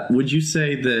that. Would you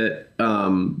say that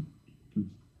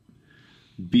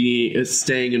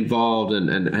staying involved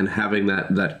and having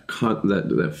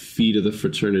that feed of the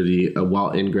fraternity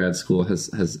while in grad school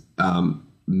has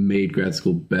made grad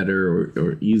school better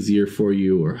or easier for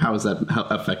you, or how has that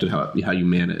affected how you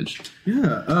manage?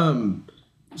 Yeah.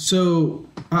 So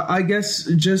I guess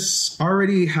just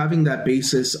already having that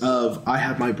basis of I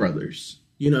have my brothers.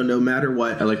 No matter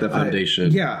what. I like that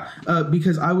foundation.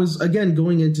 Because I was, again,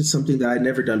 going into something that I had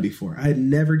never done before. I had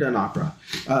never done opera.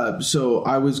 So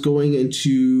I was going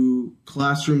into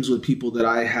classrooms with people that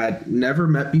I had never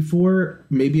met before.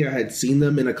 Maybe I had seen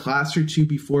them in a class or 2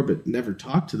 before, but never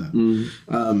talked to them.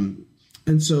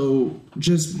 And so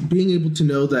just being able to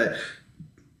know that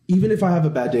even if I have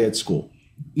a bad day at school,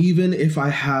 even if I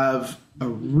have a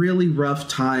really rough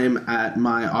time at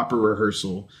my opera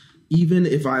rehearsal, even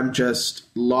if I'm just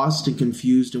lost and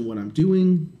confused in what I'm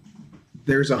doing,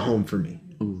 there's a home for me.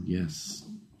 Oh, yes.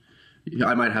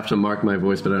 I might have to mark my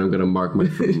voice, but I'm going to mark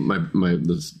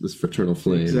this fraternal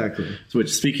flame. Exactly. So,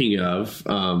 which, speaking of,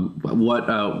 time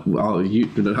for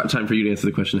you to answer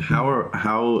the question.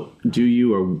 How do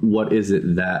you, or what is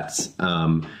it that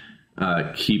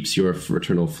keeps your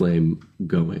fraternal flame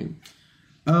going?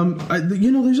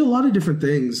 There's a lot of different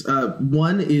things.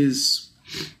 One is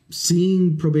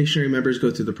seeing probationary members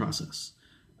go through the process,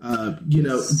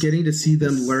 getting to see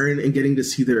them learn and getting to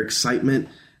see their excitement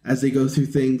as they go through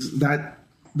things.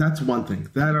 That's one thing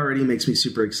that already makes me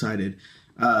super excited.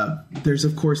 There's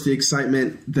of course the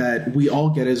excitement that we all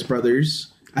get as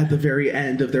brothers at the very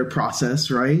end of their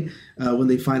process, right? When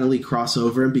they finally cross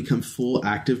over and become full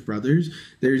active brothers,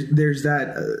 there's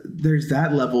that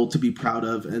level to be proud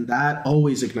of. And that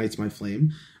always ignites my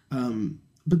flame.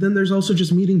 But then there's also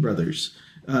just meeting brothers.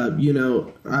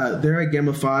 There at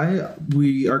Gamma Phi,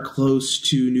 we are close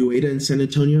to New Ada in San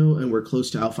Antonio, and we're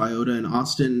close to Alpha Iota in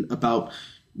Austin, about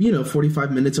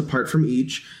 45 minutes apart from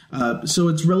each. So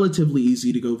it's relatively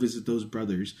easy to go visit those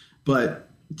brothers. But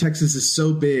Texas is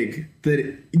so big that,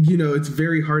 it's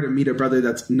very hard to meet a brother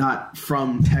that's not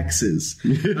from Texas.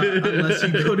 Unless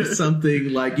you go to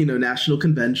something like, National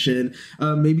Convention.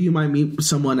 Maybe you might meet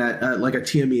someone at like a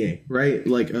TMEA, right?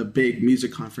 Like a big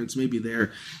music conference, maybe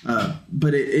there.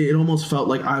 But it almost felt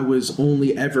like I was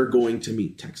only ever going to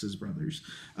meet Texas brothers.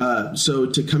 So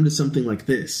to come to something like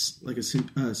this, like a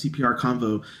CPR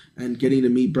Convo, and getting to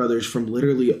meet brothers from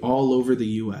literally all over the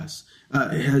U.S.,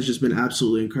 it has just been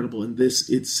absolutely incredible, and this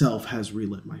itself has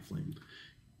relit my flame.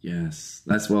 Yes,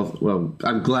 that's well.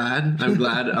 I'm glad.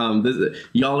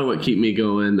 Y'all are what keep me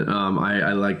going.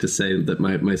 I like to say that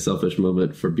my selfish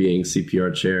moment for being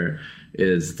CPR chair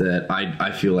is that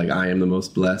I feel like I am the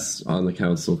most blessed on the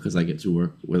council because I get to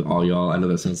work with all y'all. I know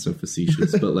that sounds so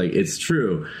facetious, but like it's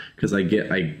true because I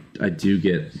do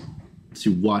get to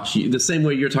watch you the same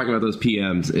way you're talking about those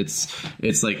PMs.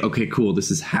 It's like, okay, cool. This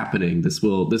is happening. This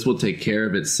will take care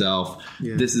of itself.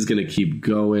 Yeah. This is going to keep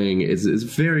going. It's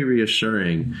very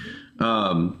reassuring.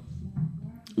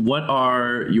 What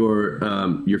are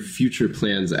your future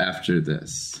plans after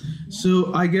this?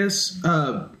 So I guess,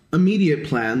 immediate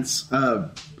plans,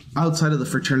 outside of the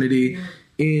fraternity.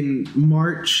 In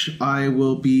March, I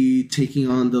will be taking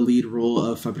on the lead role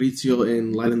of Fabrizio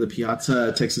in Light in the Piazza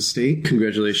at Texas State.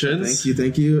 Congratulations.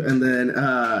 Thank you. And then...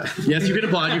 yes, you can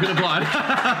applaud.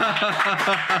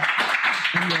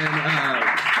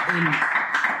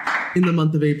 in the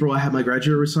month of April, I have my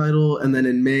graduate recital, and then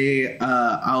in May,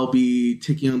 I'll be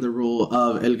taking on the role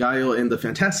of El Gallo in The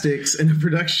Fantastics in a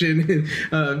production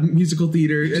musical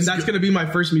theater, and that's going to be my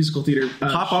first musical theater.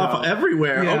 Pop show. off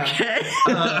everywhere. Yeah. Okay.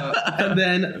 And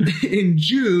then in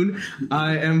June,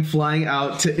 I am flying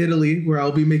out to Italy, where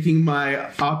I'll be making my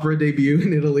opera debut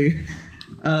in Italy.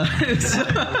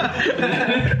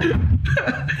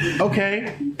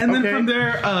 Okay. And then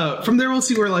from there we'll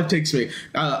see where life takes me.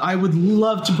 I would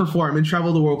love to perform and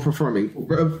travel the world performing.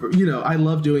 I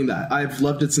love doing that. I've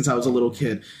loved it since I was a little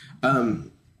kid.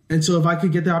 And so if I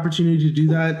could get the opportunity to do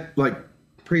that, like,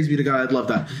 praise be to God, I'd love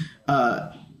that.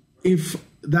 If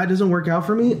that doesn't work out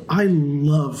for me, I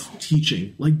love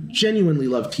teaching, like genuinely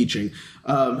love teaching.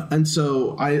 And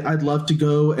so I'd love to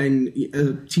go and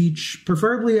teach,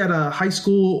 preferably at a high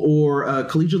school or a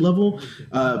collegiate level.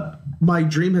 My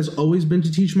dream has always been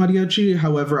to teach mariachi.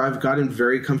 However, I've gotten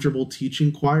very comfortable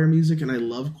teaching choir music, and I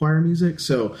love choir music.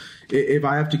 So if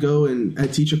I have to go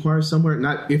and teach a choir somewhere,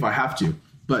 not if I have to,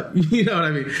 but you know what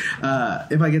I mean?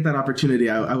 If I get that opportunity,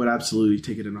 I would absolutely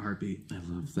take it in a heartbeat. I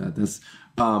love that. That's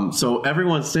so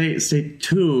everyone stay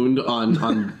tuned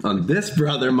on this,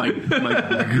 brother. My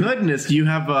goodness. Do you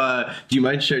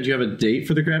mind sharing? Do you have a date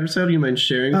for the grad recital? Do you mind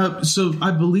sharing? So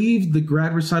I believe the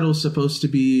grad recital is supposed to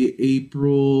be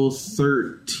April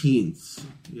 13th.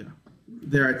 Yeah.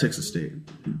 There at Texas State.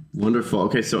 Wonderful.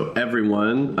 Okay, so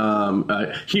everyone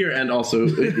here and also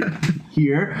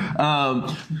here,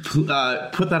 put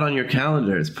that on your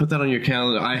calendars. Put that on your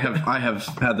calendar. I have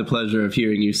had the pleasure of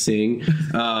hearing you sing,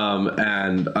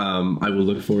 and I will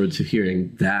look forward to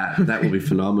hearing that. That will be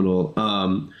phenomenal.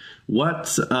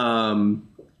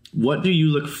 What do you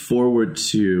look forward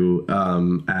to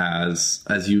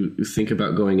as you think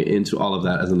about going into all of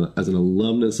that as an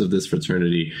alumnus of this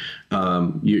fraternity?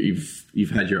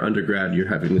 You've had your undergrad, you're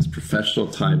having this professional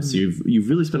time, so you've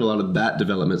really spent a lot of that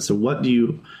development. So what do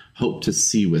you hope to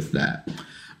see with that?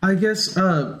 I guess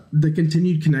the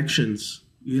continued connections.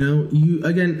 You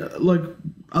again, like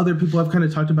other people I've kind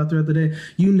of talked about throughout the day,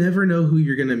 you never know who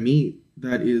you're going to meet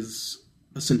that is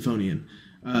a symphonian.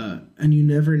 And you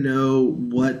never know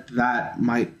what that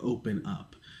might open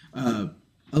up. A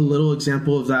little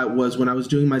example of that was when I was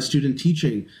doing my student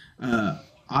teaching.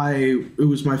 It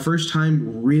was my first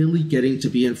time really getting to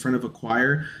be in front of a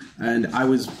choir, and I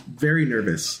was very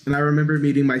nervous. And I remember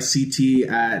meeting my CT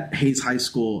at Hayes High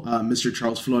School, Mr.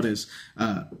 Charles Flores.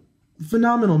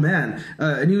 Phenomenal man,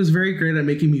 and he was very great at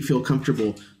making me feel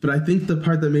comfortable. But I think the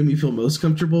part that made me feel most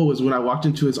comfortable was when I walked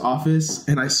into his office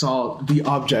and I saw the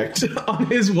object on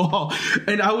his wall,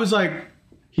 and I was like,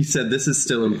 he said, "This is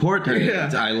still important." Yeah.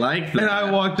 I like that. And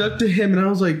I walked up to him and I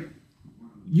was like,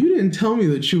 "You didn't tell me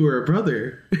that you were a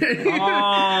brother."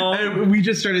 Oh. And we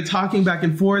just started talking back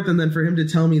and forth, and then for him to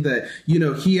tell me that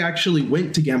he actually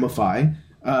went to Gamma Phi.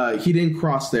 He didn't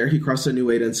cross there; he crossed at New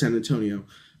Ada in San Antonio.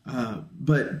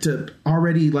 But to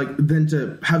already then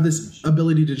to have this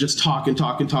ability to just talk and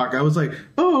talk and talk, I was like,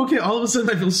 oh, okay, all of a sudden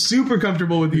I feel super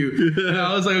comfortable with you. And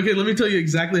I was like, okay, let me tell you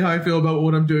exactly how I feel about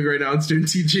what I'm doing right now in student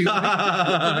teaching.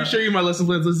 Let me show you my lesson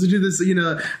plans. Let's do this,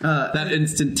 that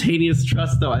instantaneous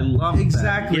trust, though. I love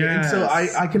exactly. That. Yes. And so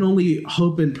I can only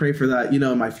hope and pray for that,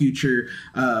 in my future.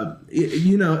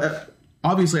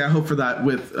 Obviously I hope for that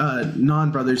with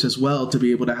non-brothers as well, to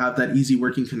be able to have that easy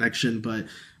working connection, but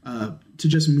to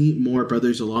just meet more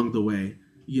brothers along the way,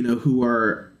 who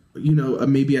are,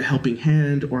 maybe a helping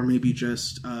hand, or maybe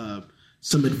just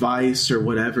some advice or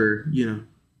whatever,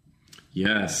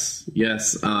 Yes.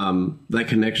 That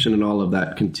connection and all of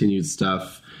that continued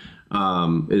stuff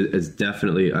is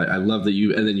definitely, I love that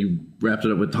and then you wrapped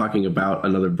it up with talking about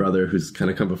another brother who's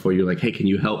kind of come before you, like, hey, can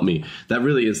you help me? That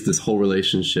really is this whole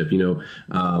relationship,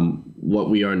 what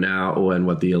we are now and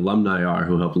what the alumni are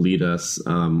who help lead us.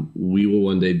 We will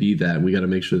one day be that. We got to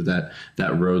make sure that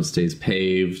road stays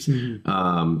paved.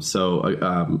 Mm-hmm.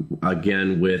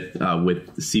 Again, with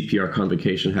the CPR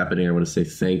Convocation happening, I want to say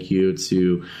thank you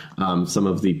to some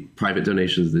of the private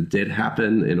donations that did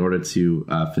happen in order to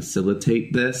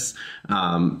facilitate this.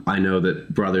 I know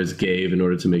that brothers gave in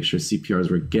order to make sure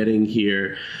CPRs were getting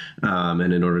here,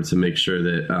 and in order to make sure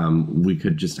that we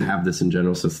could just have this in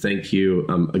general. So thank you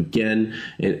again.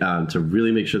 To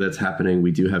really make sure that's happening,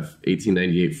 we do have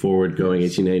 1898 Forward going,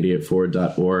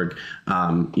 1898forward.org.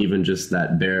 Even just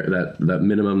that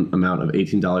minimum amount of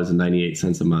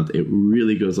 $18.98 a month, it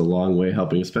really goes a long way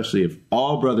helping, especially if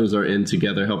all brothers are in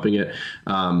together helping it.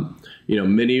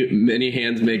 Many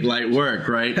hands make light work,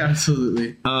 right?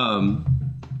 Absolutely.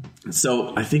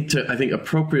 So I think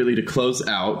appropriately to close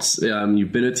out,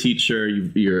 you've been a teacher.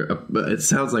 It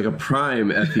sounds like a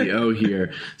prime FEO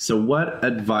here. So what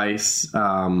advice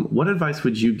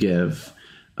would you give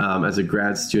as a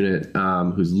grad student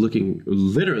who's looking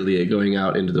literally at going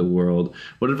out into the world?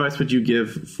 What advice would you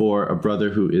give for a brother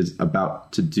who is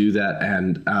about to do that,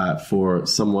 and for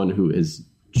someone who is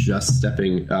just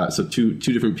stepping, so two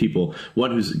different people,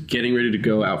 one who's getting ready to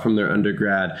go out from their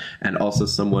undergrad, and also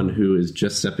someone who is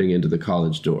just stepping into the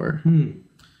college door?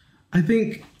 I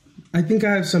think I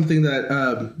have something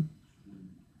that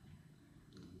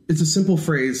it's a simple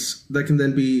phrase that can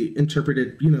then be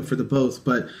interpreted, for the both.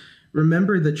 But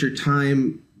remember that your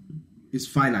time is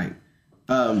finite.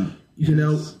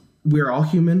 We're all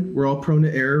human. We're all prone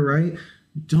to error, right?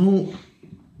 Don't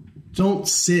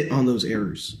sit on those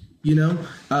errors. Learn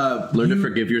to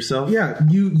forgive yourself. Yeah.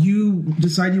 You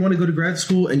decide you want to go to grad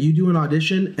school and you do an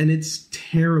audition and it's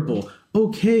terrible.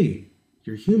 Okay.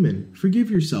 You're human.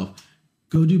 Forgive yourself.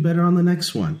 Go do better on the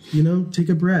next one. Take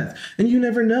a breath. And you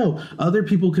never know. Other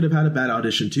people could have had a bad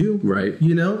audition too. Right.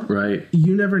 Right.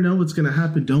 You never know what's going to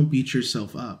happen. Don't beat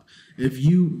yourself up. If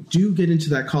you do get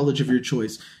into that college of your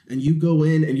choice and you go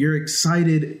in and you're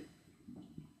excited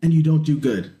and you don't do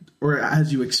good or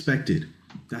as you expected,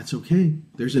 that's okay.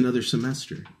 There's another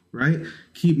semester, right?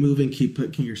 Keep moving, keep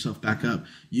picking yourself back up.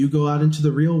 You go out into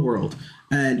the real world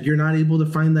and you're not able to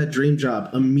find that dream job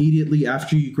immediately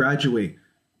after you graduate.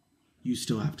 You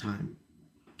still have time.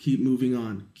 Keep moving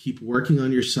on. Keep working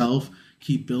on yourself.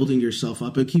 Keep building yourself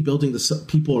up and keep building the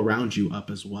people around you up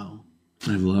as well.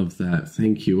 I love that.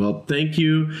 Thank you. Well, thank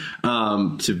you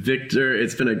to Victor.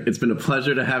 It's been a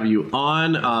pleasure to have you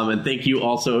on, and thank you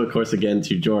also, of course, again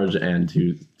to George and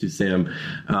to Sam.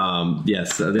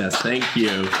 Yes. Thank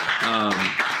you.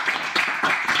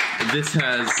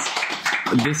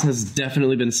 This has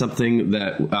definitely been something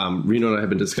that Reno and I have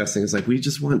been discussing. It's like we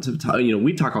just want to talk.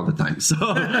 We talk all the time, so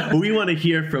we want to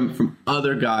hear from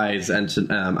other guys. And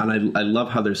I love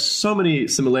how there's so many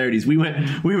similarities. We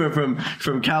went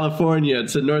from California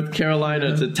to North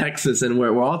Carolina to Texas, and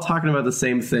we're all talking about the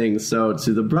same thing. So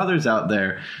to the brothers out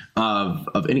there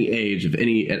of any age, at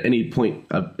any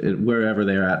point wherever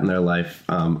they're at in their life,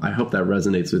 I hope that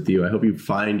resonates with you. I hope you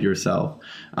find yourself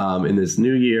in this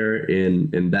new year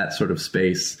in that sort of space.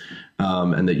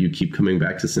 And that you keep coming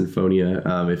back to Sinfonia.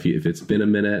 If it's been a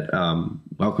minute,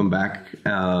 welcome back.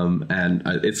 And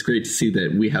it's great to see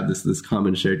that we have this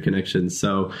common shared connection.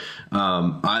 So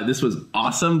this was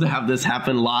awesome to have this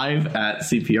happen live at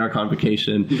CPR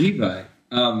Convocation. Levi.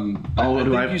 I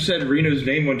think you said Reno's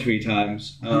name 1 too many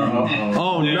times.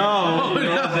 Oh no!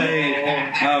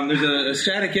 There's a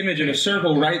static image in a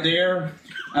circle right there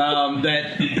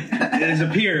that has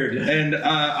appeared, and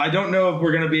I don't know if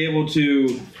we're going to be able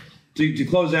to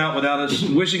close out without us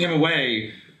wishing him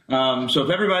away. So if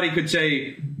everybody could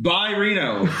say bye,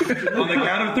 Reno, on the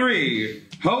count of 3,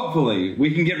 hopefully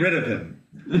we can get rid of him.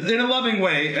 In a loving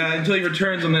way until he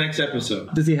returns on the next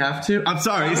episode. Does he have to? I'm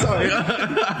sorry.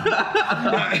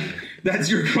 That's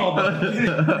your call.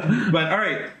 But all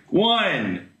right,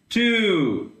 1,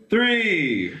 2,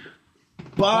 3.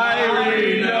 Bye,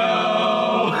 Reno.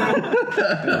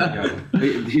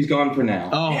 He's gone for now.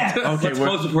 Oh, yes. Okay. Let's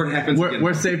close before it happens again.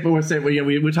 We're safe, but we're safe. Yeah,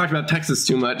 we talked about Texas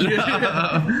too much.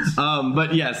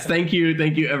 But yes, thank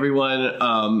you, everyone.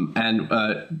 And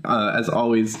as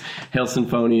always, hail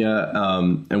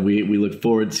Sinfonia. And we look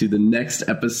forward to the next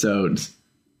episode.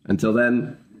 Until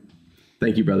then,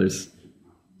 thank you, brothers.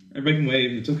 Everybody can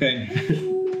wave. It's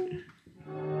okay.